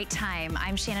just the right time.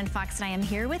 I'm Shannon Fox, and I am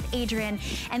here with Adrienne,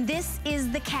 and this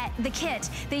is the kit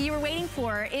that you were waiting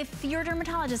for. If your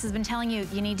dermatologist has been telling you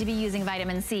you need to be using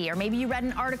vitamin C, or maybe you read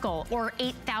an article or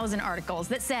 8,000 articles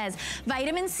that says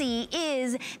vitamin C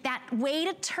is that way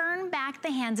to turn back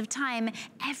the hands of time,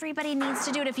 everybody needs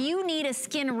to do it. If you need a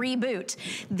skin reboot,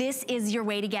 this is your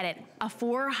way to get it. A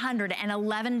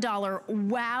 $411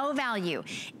 wow value,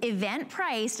 event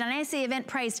priced, and I say event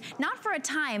priced not for a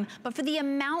time, but for the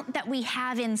amount that we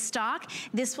have in stock.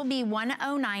 This will be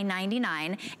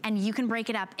 $109.99, and you can break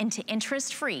it up into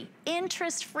interest-free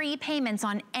payments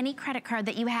on any credit card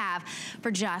that you have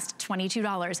for just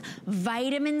 $22.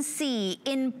 Vitamin C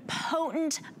in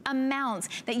potent amounts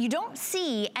that you don't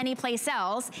see anyplace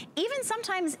else. Even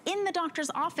sometimes in the doctor's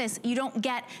office, you don't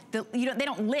get they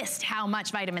don't list how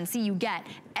much vitamin C you get.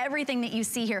 Everything that you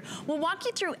see here. We'll walk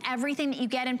you through everything that you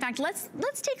get. In fact, let's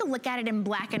take a look at it in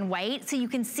black and white so you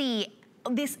can see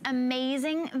this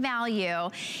amazing value,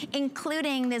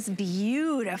 including this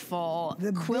beautiful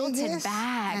quilted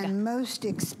bag. And most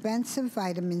expensive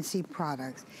vitamin C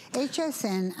products.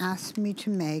 HSN asked me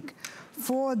to make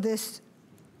for this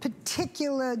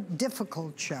particular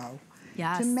difficult show.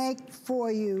 Yes. To make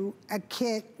for you a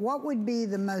kit. What would be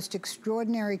the most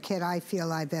extraordinary kit I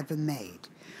feel I've ever made?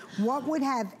 What would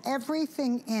have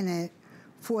everything in it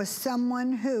for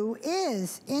someone who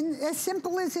is, as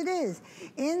simple as it is,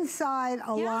 inside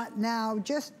a lot now,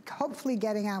 just hopefully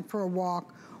getting out for a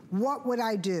walk? What would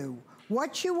I do?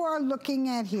 What you are looking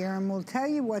at here, and we'll tell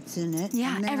you what's in it.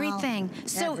 Yeah, everything.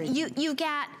 So you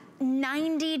got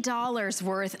 $90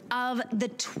 worth of the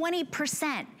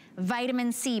 20%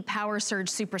 vitamin C Power Surge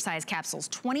Supersize capsules,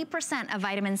 20% of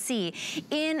vitamin C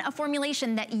in a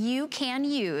formulation that you can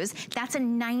use. That's a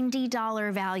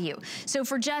 $90 value. So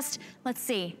for just, let's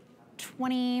see,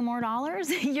 $20 more,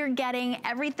 you're getting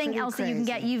everything Pretty else crazy. that you can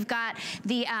get. You've got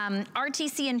the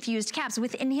RTC infused caps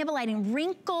with inhibiting,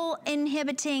 wrinkle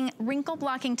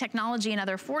blocking technology,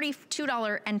 another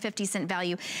 $42.50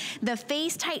 value. The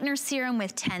face tightener serum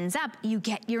with Tens Up, you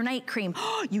get your night cream.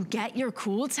 You get your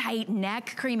cool tight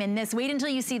neck cream in this. Wait until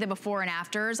you see the before and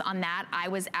afters on that. I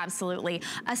was absolutely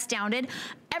astounded.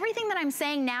 Everything that I'm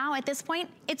saying now at this point,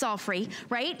 it's all free,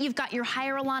 right? You've got your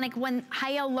hyaluronic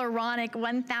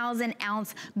 1,000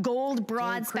 ounce gold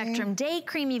broad spectrum day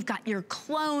cream. You've got your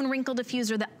clone wrinkle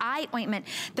diffuser, the eye ointment,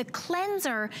 the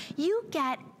cleanser. You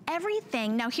get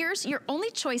everything. Now here's your only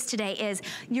choice today is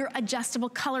your adjustable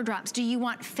color drops. Do you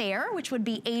want fair, which would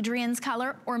be Adrienne's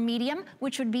color, or medium,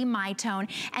 which would be my tone?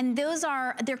 And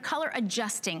they're color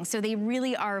adjusting. So they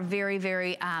really are very,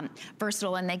 very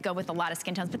versatile, and they go with a lot of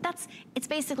skin tones, but it's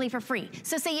basically for free.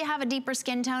 So say you have a deeper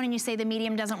skin tone and you say the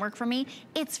medium doesn't work for me,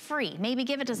 it's free. Maybe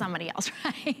give it to somebody else,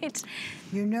 right?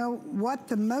 You know what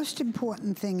the most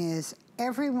important thing is?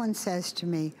 Everyone says to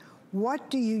me, what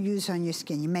do you use on your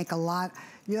skin? You make a lot,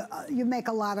 you make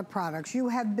a lot of products. You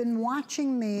have been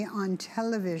watching me on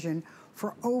television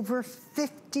for over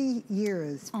 50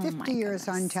 years, 50 years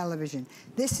on television.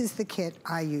 This is the kit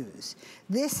I use.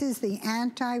 This is the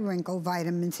anti-wrinkle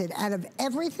vitamin C. Out of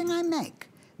everything I make,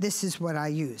 this is what I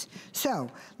use. So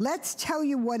let's tell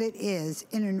you what it is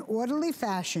in an orderly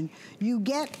fashion. You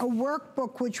get a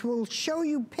workbook which will show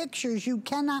you pictures. You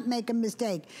cannot make a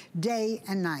mistake day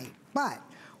and night. But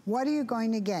what are you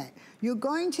going to get? You're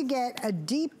going to get a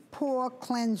deep pore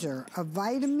cleanser, a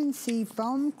vitamin C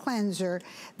foam cleanser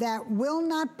that will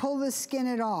not pull the skin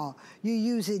at all. You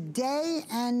use it day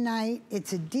and night.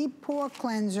 It's a deep pore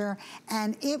cleanser,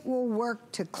 and it will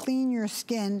work to clean your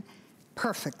skin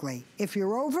perfectly. If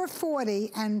you're over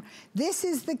 40, and this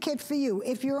is the kit for you.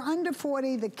 If you're under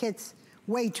 40, the kit's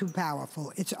way too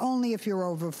powerful. It's only if you're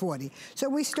over 40. So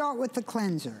we start with the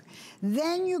cleanser.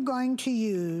 Then you're going to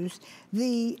use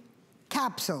the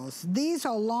capsules. These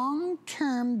are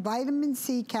long-term vitamin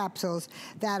C capsules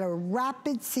that are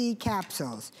rapid C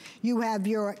capsules. You have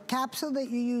your capsule that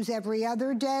you use every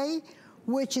other day,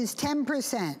 which is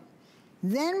 10%.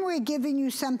 Then we're giving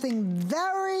you something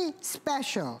very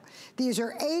special. These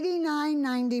are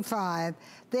 $89.95.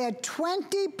 They're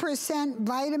 20%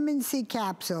 vitamin C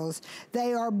capsules.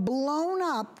 They are blown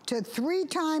up to 3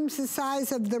 times the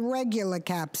size of the regular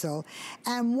capsule.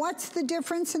 And what's the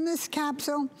difference in this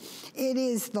capsule? It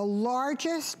is the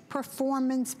largest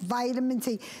performance vitamin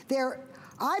C.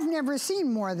 I've never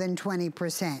seen more than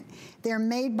 20%. They're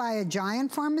made by a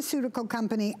giant pharmaceutical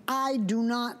company. I do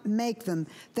not make them.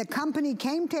 The company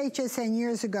came to HSN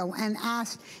years ago and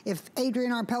asked if Adrienne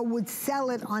Arpel would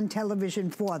sell it on television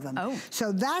for them. Oh.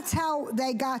 So that's how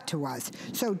they got to us.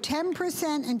 So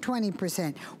 10% and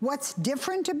 20%. What's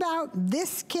different about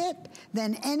this kit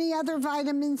than any other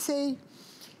vitamin C?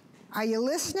 Are you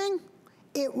listening?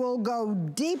 It will go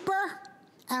deeper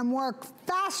and work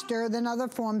faster than other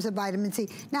forms of vitamin C.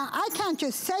 Now, I can't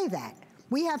just say that.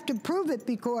 We have to prove it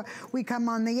before we come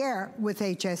on the air with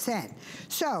HSN.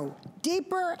 So,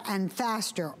 deeper and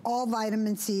faster, all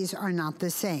vitamin Cs are not the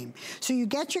same. So you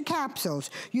get your capsules.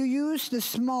 You use the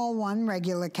small one,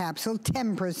 regular capsule,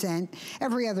 10%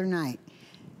 every other night.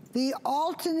 The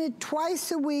alternate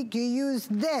twice a week, you use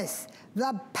this,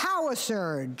 the Power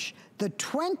Surge, the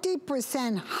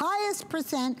 20% highest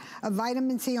percent of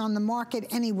vitamin C on the market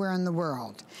anywhere in the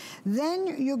world.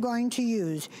 Then you're going to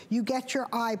use, you get your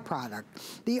eye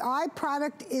product. The eye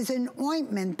product is an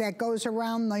ointment that goes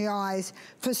around the eyes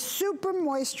for super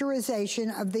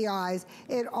moisturization of the eyes.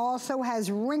 It also has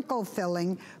wrinkle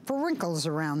filling for wrinkles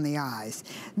around the eyes.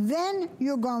 Then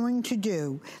you're going to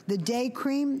do the day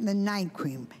cream, the night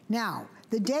cream. Now,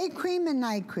 the day cream and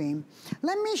night cream,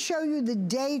 let me show you the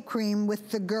day cream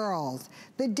with the girls.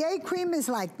 The day cream is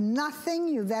like nothing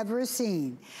you've ever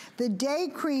seen. The day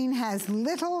cream has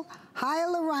little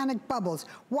hyaluronic bubbles.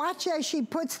 Watch as she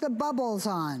puts the bubbles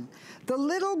on. The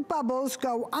little bubbles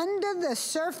go under the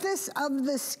surface of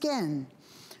the skin.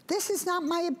 This is not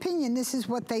my opinion, this is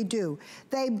what they do.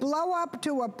 They blow up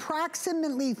to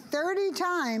approximately 30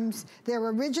 times their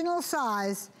original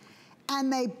size,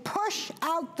 and they push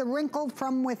out the wrinkle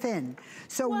from within.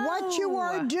 So what you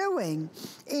are doing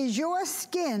is your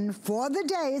skin for the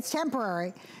day, it's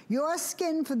temporary, your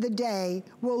skin for the day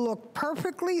will look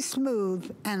perfectly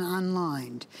smooth and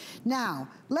unlined. Now,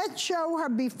 let's show her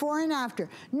before and after.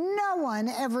 No one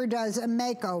ever does a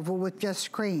makeover with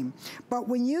just cream. But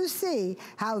when you see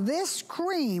how this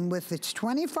cream with its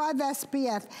 25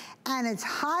 SPF and its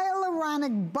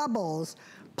hyaluronic bubbles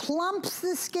plumps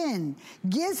the skin,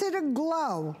 gives it a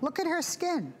glow. Look at her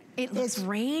skin. It looks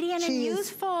radiant and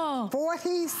youthful.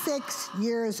 46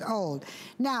 years old.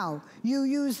 Now, you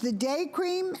use the day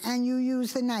cream and you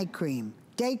use the night cream.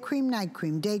 Day cream, night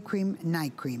cream, day cream,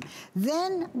 night cream.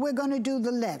 Then we're gonna do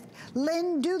the lift.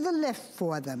 Lynn, do the lift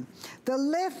for them. The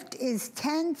lift is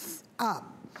tense up.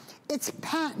 It's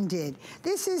patented.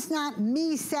 This is not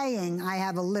me saying I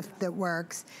have a lift that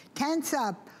works. Tense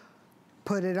up,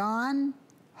 put it on,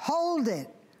 hold it,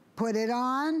 put it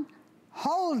on,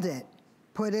 hold it,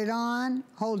 put it on,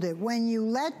 hold it. When you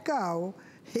let go,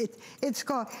 it's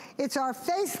our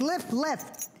facelift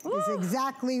lift. Is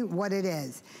exactly what it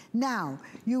is. Now,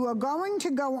 you are going to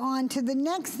go on to the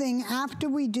next thing after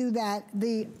we do that,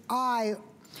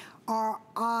 our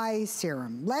eye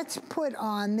serum. Let's put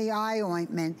on the eye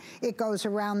ointment. It goes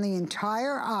around the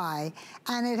entire eye,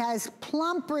 and it has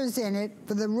plumpers in it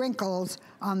for the wrinkles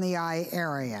on the eye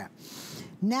area.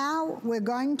 Now we're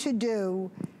going to do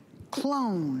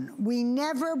clone. We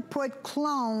never put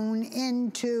clone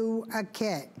into a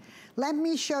kit. Let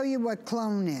me show you what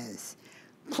clone is.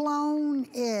 Clone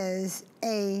is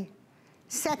a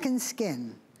second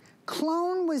skin.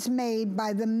 Clone was made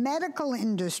by the medical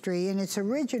industry in its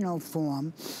original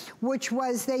form, which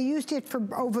was they used it for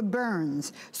over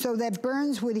burns, so that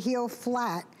burns would heal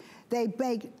flat.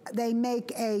 They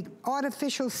make a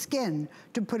artificial skin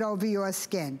to put over your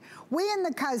skin. We in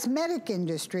the cosmetic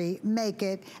industry make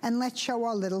it, and let's show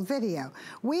our little video.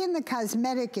 We in the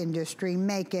cosmetic industry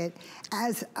make it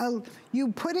as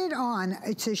you put it on,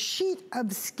 it's a sheet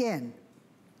of skin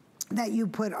that you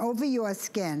put over your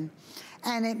skin,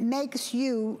 and it makes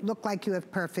you look like you have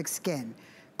perfect skin.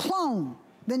 Clone.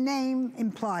 The name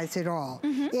implies it all.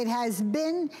 It has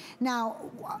been, now,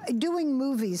 doing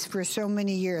movies for so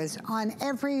many years, on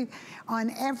every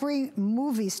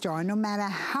movie star, no matter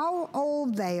how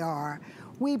old they are,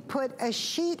 we put a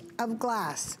sheet of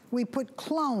glass, we put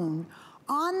clone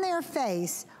on their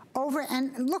face over,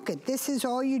 and look at, this is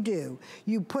all you do.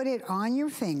 You put it on your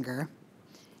finger,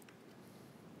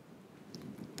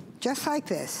 just like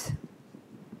this.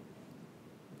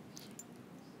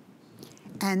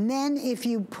 And then if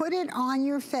you put it on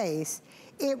your face,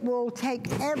 it will take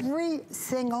every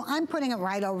single, I'm putting it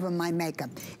right over my makeup.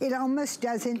 It almost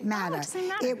doesn't matter. Oh, it doesn't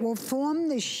matter. It will form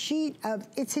the sheet of,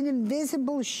 it's an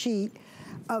invisible sheet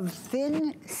of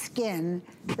thin skin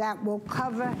that will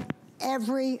cover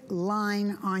every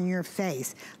line on your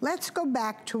face. Let's go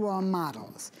back to our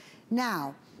models.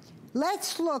 Now,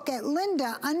 let's look at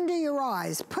Linda under your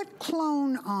eyes. Put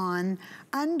clone on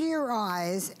under your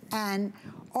eyes and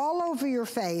all over your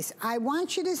face. I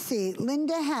want you to see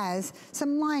Linda has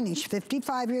some lineage,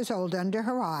 55 years old, under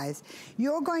her eyes.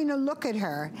 You're going to look at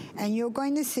her and you're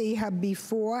going to see her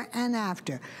before and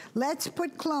after. Let's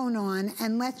put clone on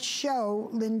and let's show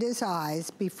Linda's eyes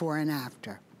before and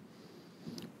after.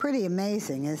 Pretty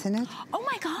amazing, isn't it? Oh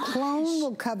my gosh. Clone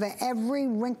will cover every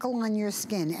wrinkle on your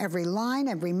skin, every line,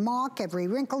 every mark, every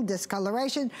wrinkle,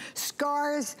 discoloration,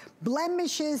 scars,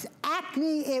 blemishes,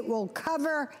 acne. It will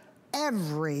cover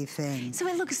everything. So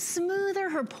it looks smoother,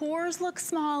 her pores look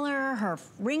smaller, her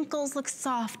wrinkles look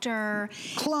softer.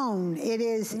 Clone, it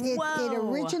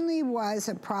originally was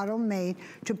a product made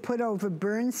to put over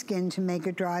burned skin to make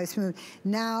it dry smooth.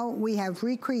 Now we have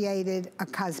recreated a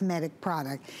cosmetic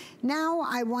product. Now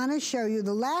I want to show you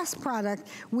the last product.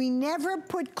 We never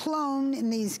put clone in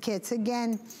these kits.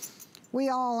 Again, we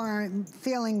all are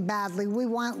feeling badly.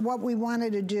 What we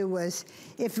wanted to do was,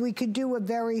 if we could do a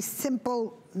very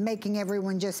simple, making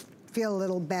everyone just feel a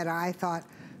little better, I thought,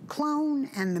 clone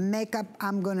and the makeup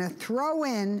I'm gonna throw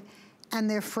in, and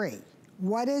they're free.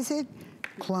 What is it?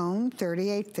 Clone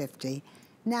 3850.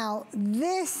 Now,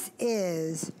 this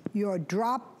is your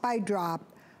drop-by-drop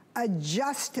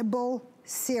adjustable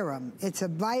serum. It's a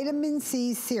vitamin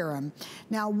C serum.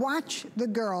 Now watch the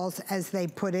girls as they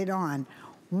put it on.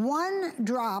 1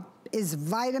 drop is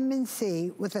vitamin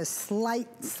C with a slight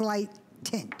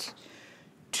tint.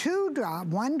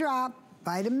 1 drop,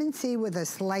 vitamin C with a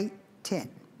slight tint.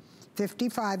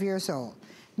 55 years old.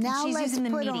 Now let's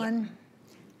put on,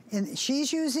 and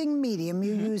she's using medium.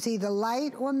 You use either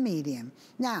light or medium.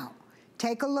 Now,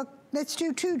 take a look. Let's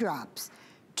do 2 drops.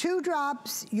 2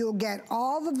 drops, you'll get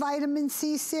all the vitamin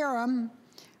C serum,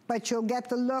 but you'll get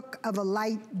the look of a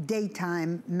light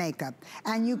daytime makeup.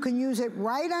 And you can use it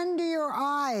right under your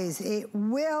eyes. It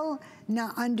will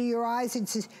not under your eyes,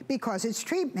 because it's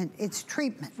treatment. It's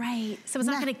treatment. Right. So it's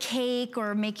not going to cake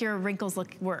or make your wrinkles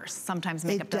look worse. Sometimes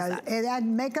makeup does that.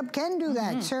 And makeup can do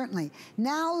that, certainly.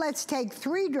 Now let's take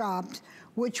 3 drops,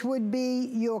 which would be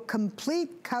your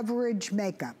complete coverage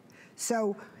makeup.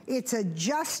 So it's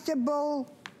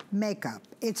adjustable makeup.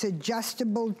 It's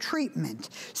adjustable treatment.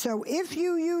 So if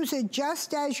you use it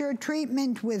just as your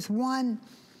treatment with 1,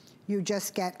 you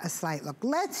just get a slight look.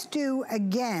 Let's do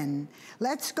again.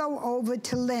 Let's go over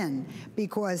to Lynn,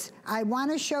 because I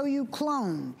want to show you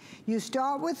Clone. You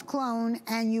start with Clone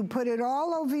and you put it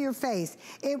all over your face.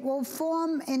 It will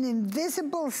form an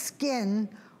invisible skin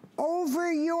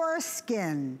over your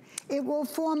skin. It will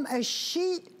form a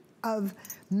sheet of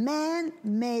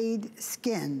man-made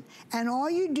skin. And all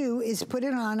you do is put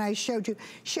it on. I showed you.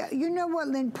 You know what,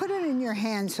 Lynn? Put it in your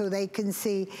hand so they can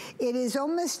see. It is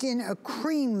almost in a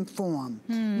cream form.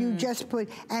 You just put,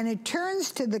 and it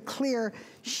turns to the clear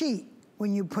sheet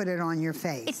when you put it on your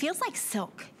face. It feels like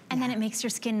silk. And then it makes your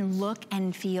skin look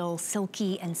and feel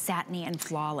silky and satiny and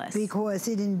flawless. Because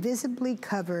it invisibly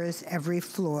covers every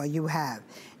flaw you have.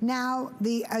 Now,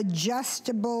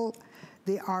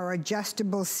 our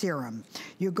adjustable serum.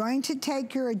 You're going to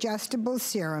take your adjustable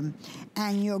serum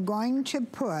and you're going to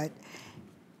put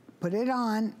it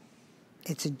on.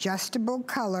 It's adjustable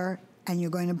color, and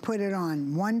you're going to put it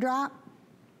on 1 drop,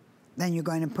 then you're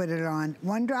going to put it on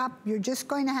 1 drop. You're just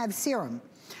going to have serum.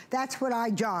 That's what I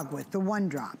jog with, the 1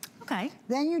 drop. Okay.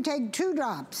 Then you take 2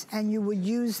 drops and you would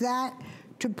use that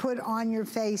to put on your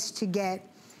face to get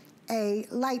a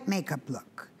light makeup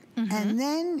look. And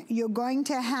then you're going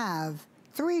to have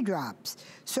 3 drops.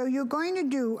 So you're going to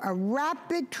do a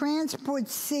Rapid Transport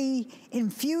C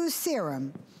infused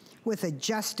serum with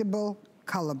adjustable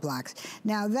color blocks.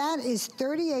 Now that is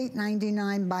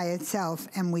 $38.99 by itself,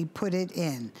 and we put it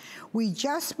in. We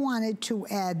just wanted to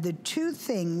add the 2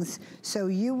 things so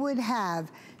you would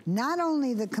have not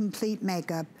only the complete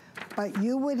makeup, but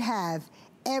you would have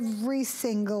every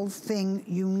single thing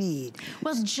you need.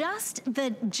 Well, just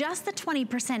the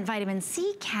 20% vitamin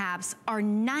C caps are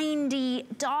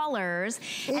 $90.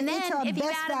 And then it's our if you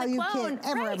best add value the clone,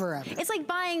 kit ever. It's like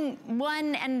buying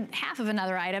 1 1/2 of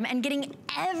another item and getting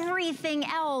everything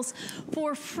else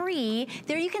for free.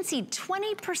 There you can see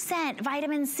 20%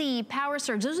 vitamin C Power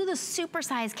Surge. Those are the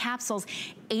supersized capsules,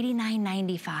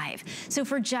 $89.95. So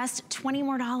for just $20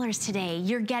 more today,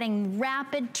 you're getting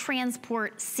Rapid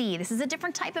Transport C. This is a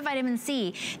different type of vitamin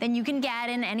C than you can get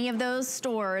in any of those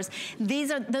stores.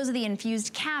 Those are the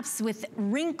infused caps with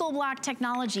wrinkle block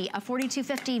technology, a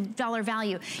 $42.50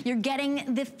 value. You're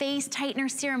getting the face tightener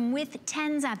serum with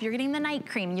Tenzap. You're getting the night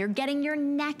cream. You're getting your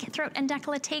neck, throat, and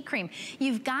décolleté cream.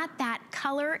 You've got that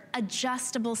color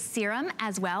adjustable serum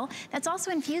as well. That's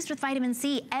also infused with vitamin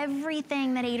C.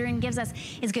 Everything that Adrienne gives us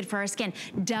is good for our skin.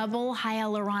 Double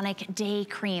hyaluronic day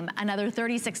cream, another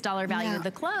 $36 value.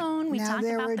 The clone, we talked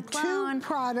about the clone. There are 2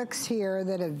 products here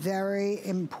that are very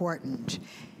important.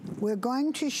 We're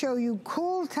going to show you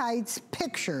Cool Tight's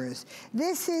Pictures.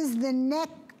 This is the neck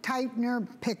tightener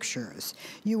Pictures.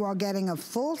 You are getting a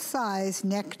full-size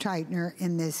neck tightener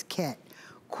in this kit.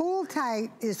 Cool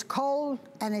Tight is cold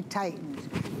and it tightens.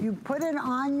 You put it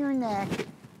on your neck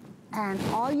and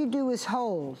all you do is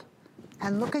hold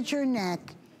and look at your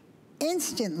neck.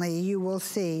 Instantly you will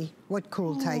see what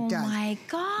Cool Tight does. Oh my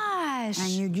gosh. And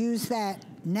you'd use that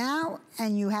now,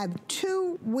 and you have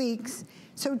 2 weeks.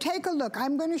 So take a look.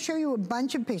 I'm going to show you a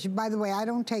bunch of pictures. By the way, I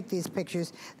don't take these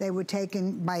pictures. They were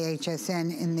taken by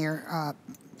HSN in their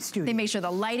studio. They make sure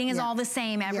the lighting is all the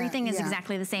same. Everything is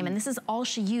exactly the same. And this is all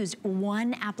she used,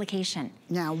 1 application.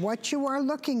 Now, what you are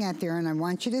looking at there, and I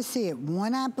want you to see it,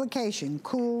 1 application,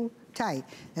 Cool Tight.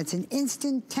 That's an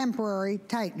instant temporary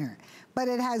tightener. But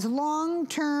it has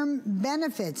long-term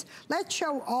benefits. Let's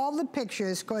show all the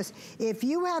pictures, because if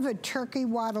you have a turkey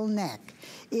waddle neck,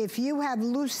 if you have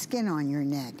loose skin on your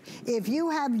neck, if you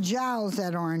have jowls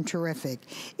that aren't terrific,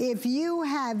 if you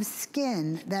have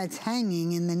skin that's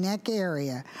hanging in the neck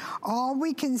area, all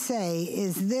we can say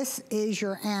is this is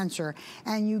your answer,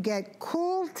 and you get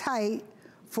Cool Tight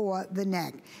for the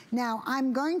neck. Now,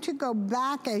 I'm going to go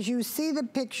back, as you see the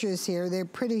pictures here, they're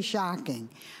pretty shocking.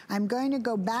 I'm going to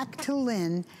go back to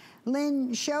Lynn.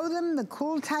 Lynn, show them the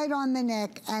Cool Tight on the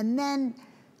neck, and then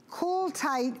Cool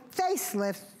Tight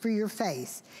facelift for your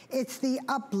face. It's the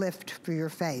uplift for your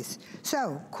face.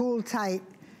 So, Cool Tight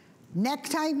neck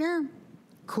tightener,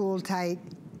 Cool Tight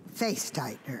face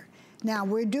tightener. Now,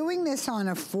 we're doing this on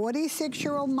a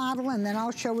 46-year-old model, and then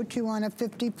I'll show it to you on a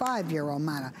 55-year-old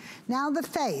model. Now, the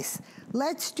face.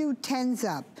 Let's do Tens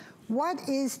Up. What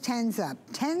is Tens Up?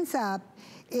 Tens Up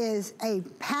is a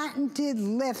patented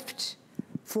lift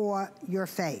for your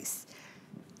face.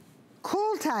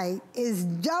 Cool Tight is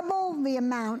double the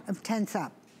amount of Tense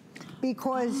Up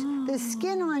because the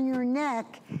skin on your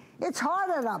neck, it's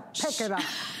harder to pick it up.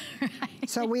 Right.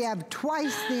 So we have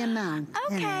twice the amount.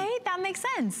 Okay, that makes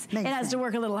sense. It has to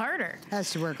work a little harder.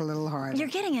 Has to work a little harder. You're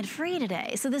getting it free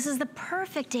today, so this is the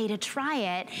perfect day to try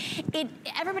it.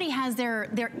 Everybody has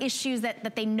their issues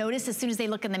that they notice as soon as they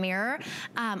look in the mirror.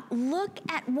 Look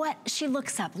at what she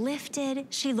looks up. Lifted,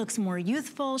 she looks more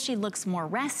youthful, she looks more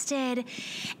rested.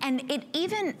 And it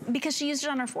even, because she used it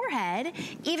on her forehead,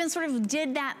 even sort of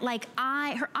did that like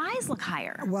her eyes look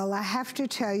higher. Well, I have to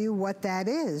tell you what that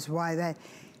is, why that.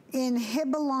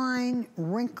 Inhibiline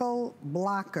Wrinkle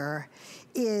Blocker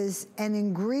is an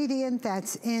ingredient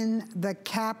that's in the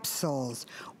capsules.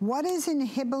 What is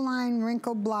Inhibiline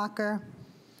Wrinkle Blocker?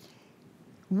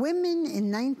 Women in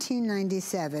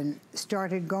 1997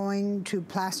 started going to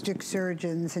plastic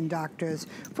surgeons and doctors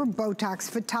for Botox,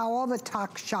 for all the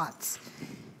tox shots.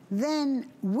 Then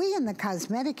we in the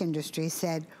cosmetic industry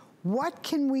said, what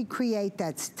can we create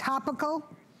that's topical,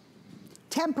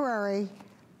 temporary,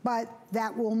 but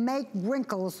that will make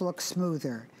wrinkles look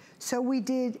smoother? So we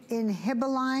did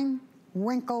Inhibiline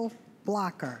Wrinkle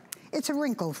Blocker. It's a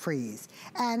wrinkle freeze.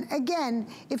 And again,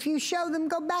 if you show them,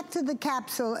 go back to the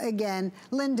capsule again.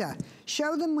 Linda,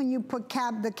 show them when you put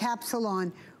the capsule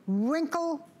on,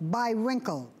 wrinkle by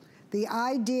wrinkle. The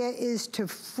idea is to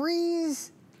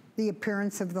freeze the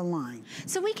appearance of the line.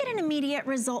 So we get an immediate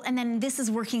result, and then this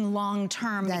is working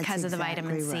long-term because of the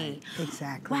vitamin C. Right.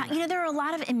 Exactly. Wow, you know, there are a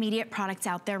lot of immediate products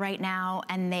out there right now,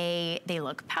 and they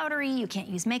look powdery. You can't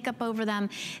use makeup over them.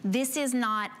 This is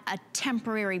not a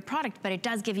temporary product, but it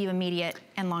does give you immediate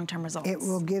and long-term results. It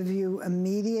will give you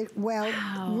immediate, well,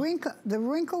 wow. The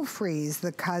wrinkle freeze,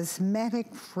 the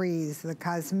cosmetic freeze, the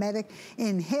cosmetic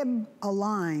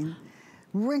Inhibiline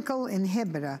wrinkle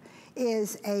inhibitor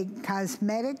is a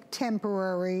cosmetic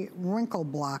temporary wrinkle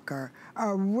blocker,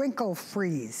 a wrinkle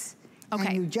freeze. Okay.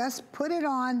 And you just put it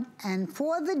on, and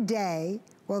for the day,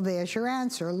 well, there's your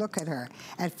answer. Look at her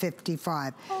at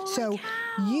 55. Holy so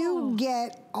cow. You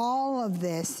get all of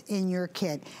this in your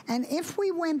kit. And if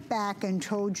we went back and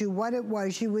told you what it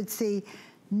was, you would see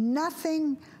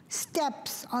nothing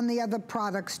steps on the other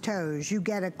product's toes. You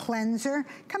get a cleanser.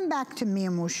 Come back to me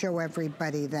and we'll show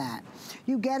everybody that.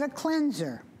 You get a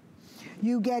cleanser.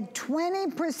 You get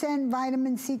 20%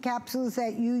 vitamin C capsules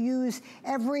that you use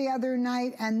every other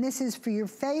night, and this is for your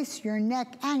face, your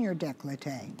neck, and your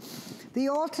décolleté. The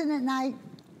alternate night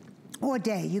or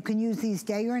day, you can use these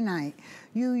day or night.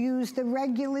 You use the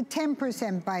regular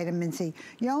 10% vitamin C.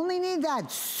 You only need that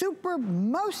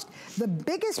the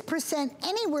biggest percent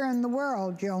anywhere in the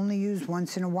world, you only use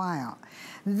once in a while.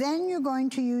 Then you're going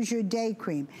to use your day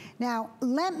cream. Now,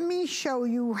 let me show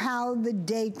you how the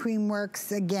day cream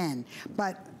works again.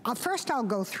 But first I'll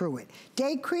go through it.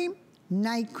 Day cream,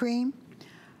 night cream.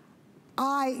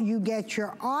 You get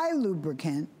your eye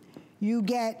lubricant. You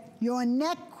get your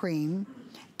neck cream.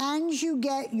 And you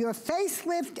get your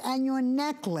facelift and your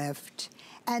neck lift.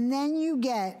 And then you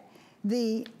get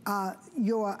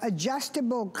your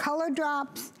adjustable color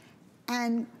drops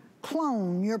and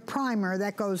clone, your primer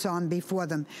that goes on before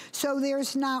them. So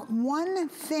there's not one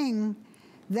thing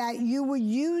that you would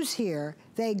use here.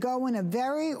 They go in a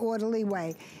very orderly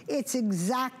way. It's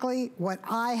exactly what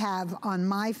I have on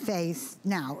my face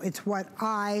now. It's what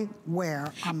I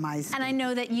wear on my skin. And I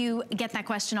know that you get that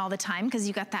question all the time because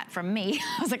you got that from me.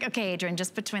 I was like, okay, Adrienne,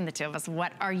 just between the two of us,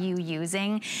 what are you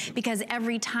using? Because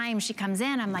every time she comes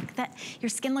in, I'm like, your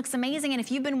skin looks amazing. And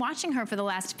if you've been watching her for the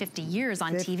last 50 years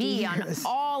on TV, on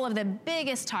all of the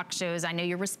biggest talk shows, I know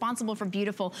you're responsible for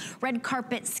beautiful red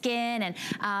carpet skin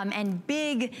and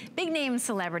big name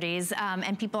celebrities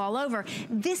and people all over.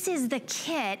 This is the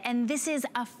kit, and this is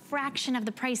a fraction of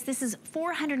the price. This is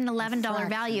 $411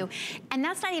 value, and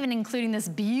that's not even including this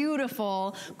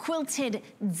beautiful quilted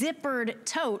zippered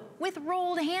tote with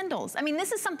rolled handles. I mean,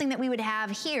 this is something that we would have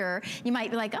here. You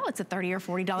might be like, oh, it's a $30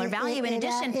 or $40 value in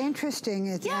addition. Interesting,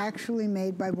 it's actually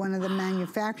made by one of the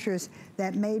manufacturers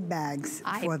that made bags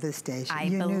for the station. I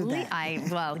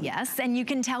believe, well, yes, and you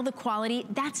can tell the quality.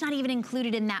 That's not even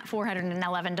included in that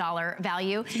 $411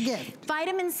 value. Gift.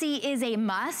 Vitamin C is a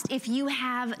must. If you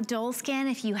have dull skin,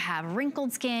 if you have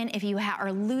wrinkled skin, if you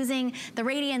are losing the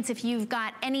radiance, if you've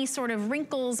got any sort of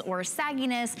wrinkles or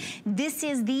sagginess, this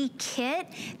is the kit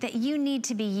that you need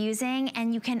to be using,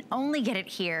 and you can only get it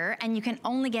here, and you can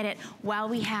only get it while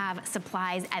we have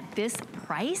supplies at this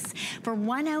price for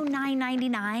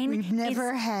 $109.99. We've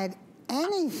never had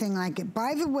anything like it.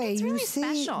 By the way, It's really you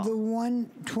see special. the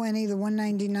 120, the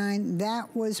 199,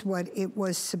 that was what it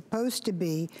was supposed to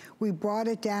be. We brought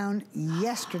it down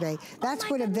yesterday. That's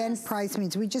what event price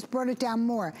means. We just brought it down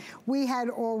more. We had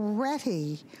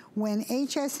already, when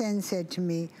HSN said to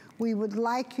me, we would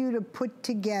like you to put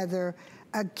together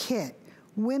a kit.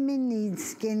 Women need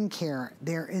skincare.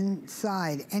 They're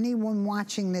inside. Anyone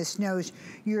watching this knows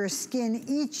your skin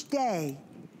each day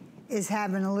is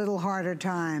having a little harder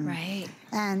time. Right.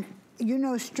 And you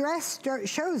know, stress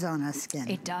shows on our skin.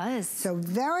 It does. So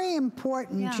very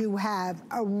important to have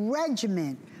a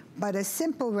regimen, but a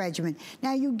simple regimen.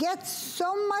 Now you get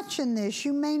so much in this,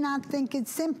 you may not think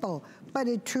it's simple, but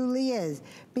it truly is,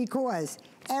 because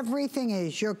everything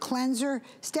is your cleanser,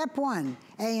 step 1,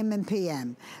 AM and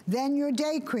PM. Then your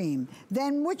day cream.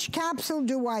 Then which capsule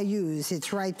do I use?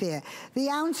 It's right there. The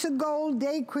Ounce of Gold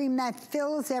day cream that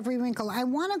fills every wrinkle. I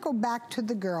want to go back to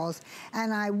the girls,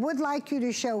 and I would like you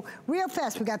to show real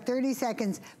fast, we got 30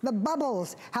 seconds, the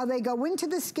bubbles, how they go into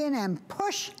the skin and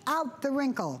push out the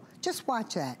wrinkle. Just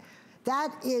watch that.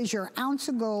 That is your Ounce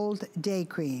of Gold day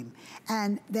cream.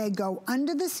 And they go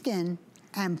under the skin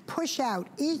and push out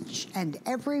each and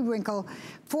every wrinkle.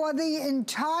 For the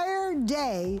entire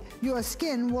day, your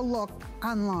skin will look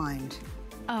unlined.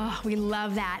 Oh, we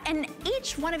love that. And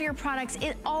each one of your products,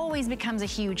 it always becomes a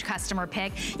huge customer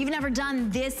pick. You've never done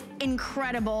this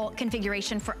incredible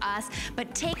configuration for us,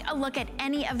 but take a look at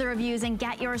any of the reviews and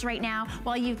get yours right now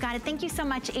while you've got it. Thank you so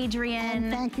much, Adrienne.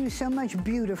 And thank you so much,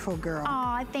 beautiful girl.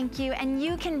 Aw, thank you. And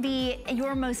you can be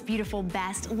your most beautiful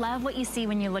best. Love what you see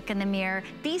when you look in the mirror.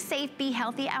 Be safe, be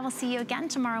healthy. I will see you again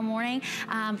tomorrow morning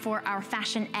for our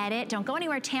fashion edit. Don't go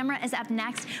anywhere. Tamara is up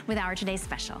next with our Today's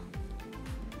Special.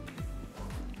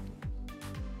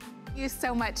 Thank you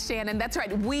so much, Shannon. That's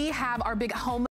right. We have our big home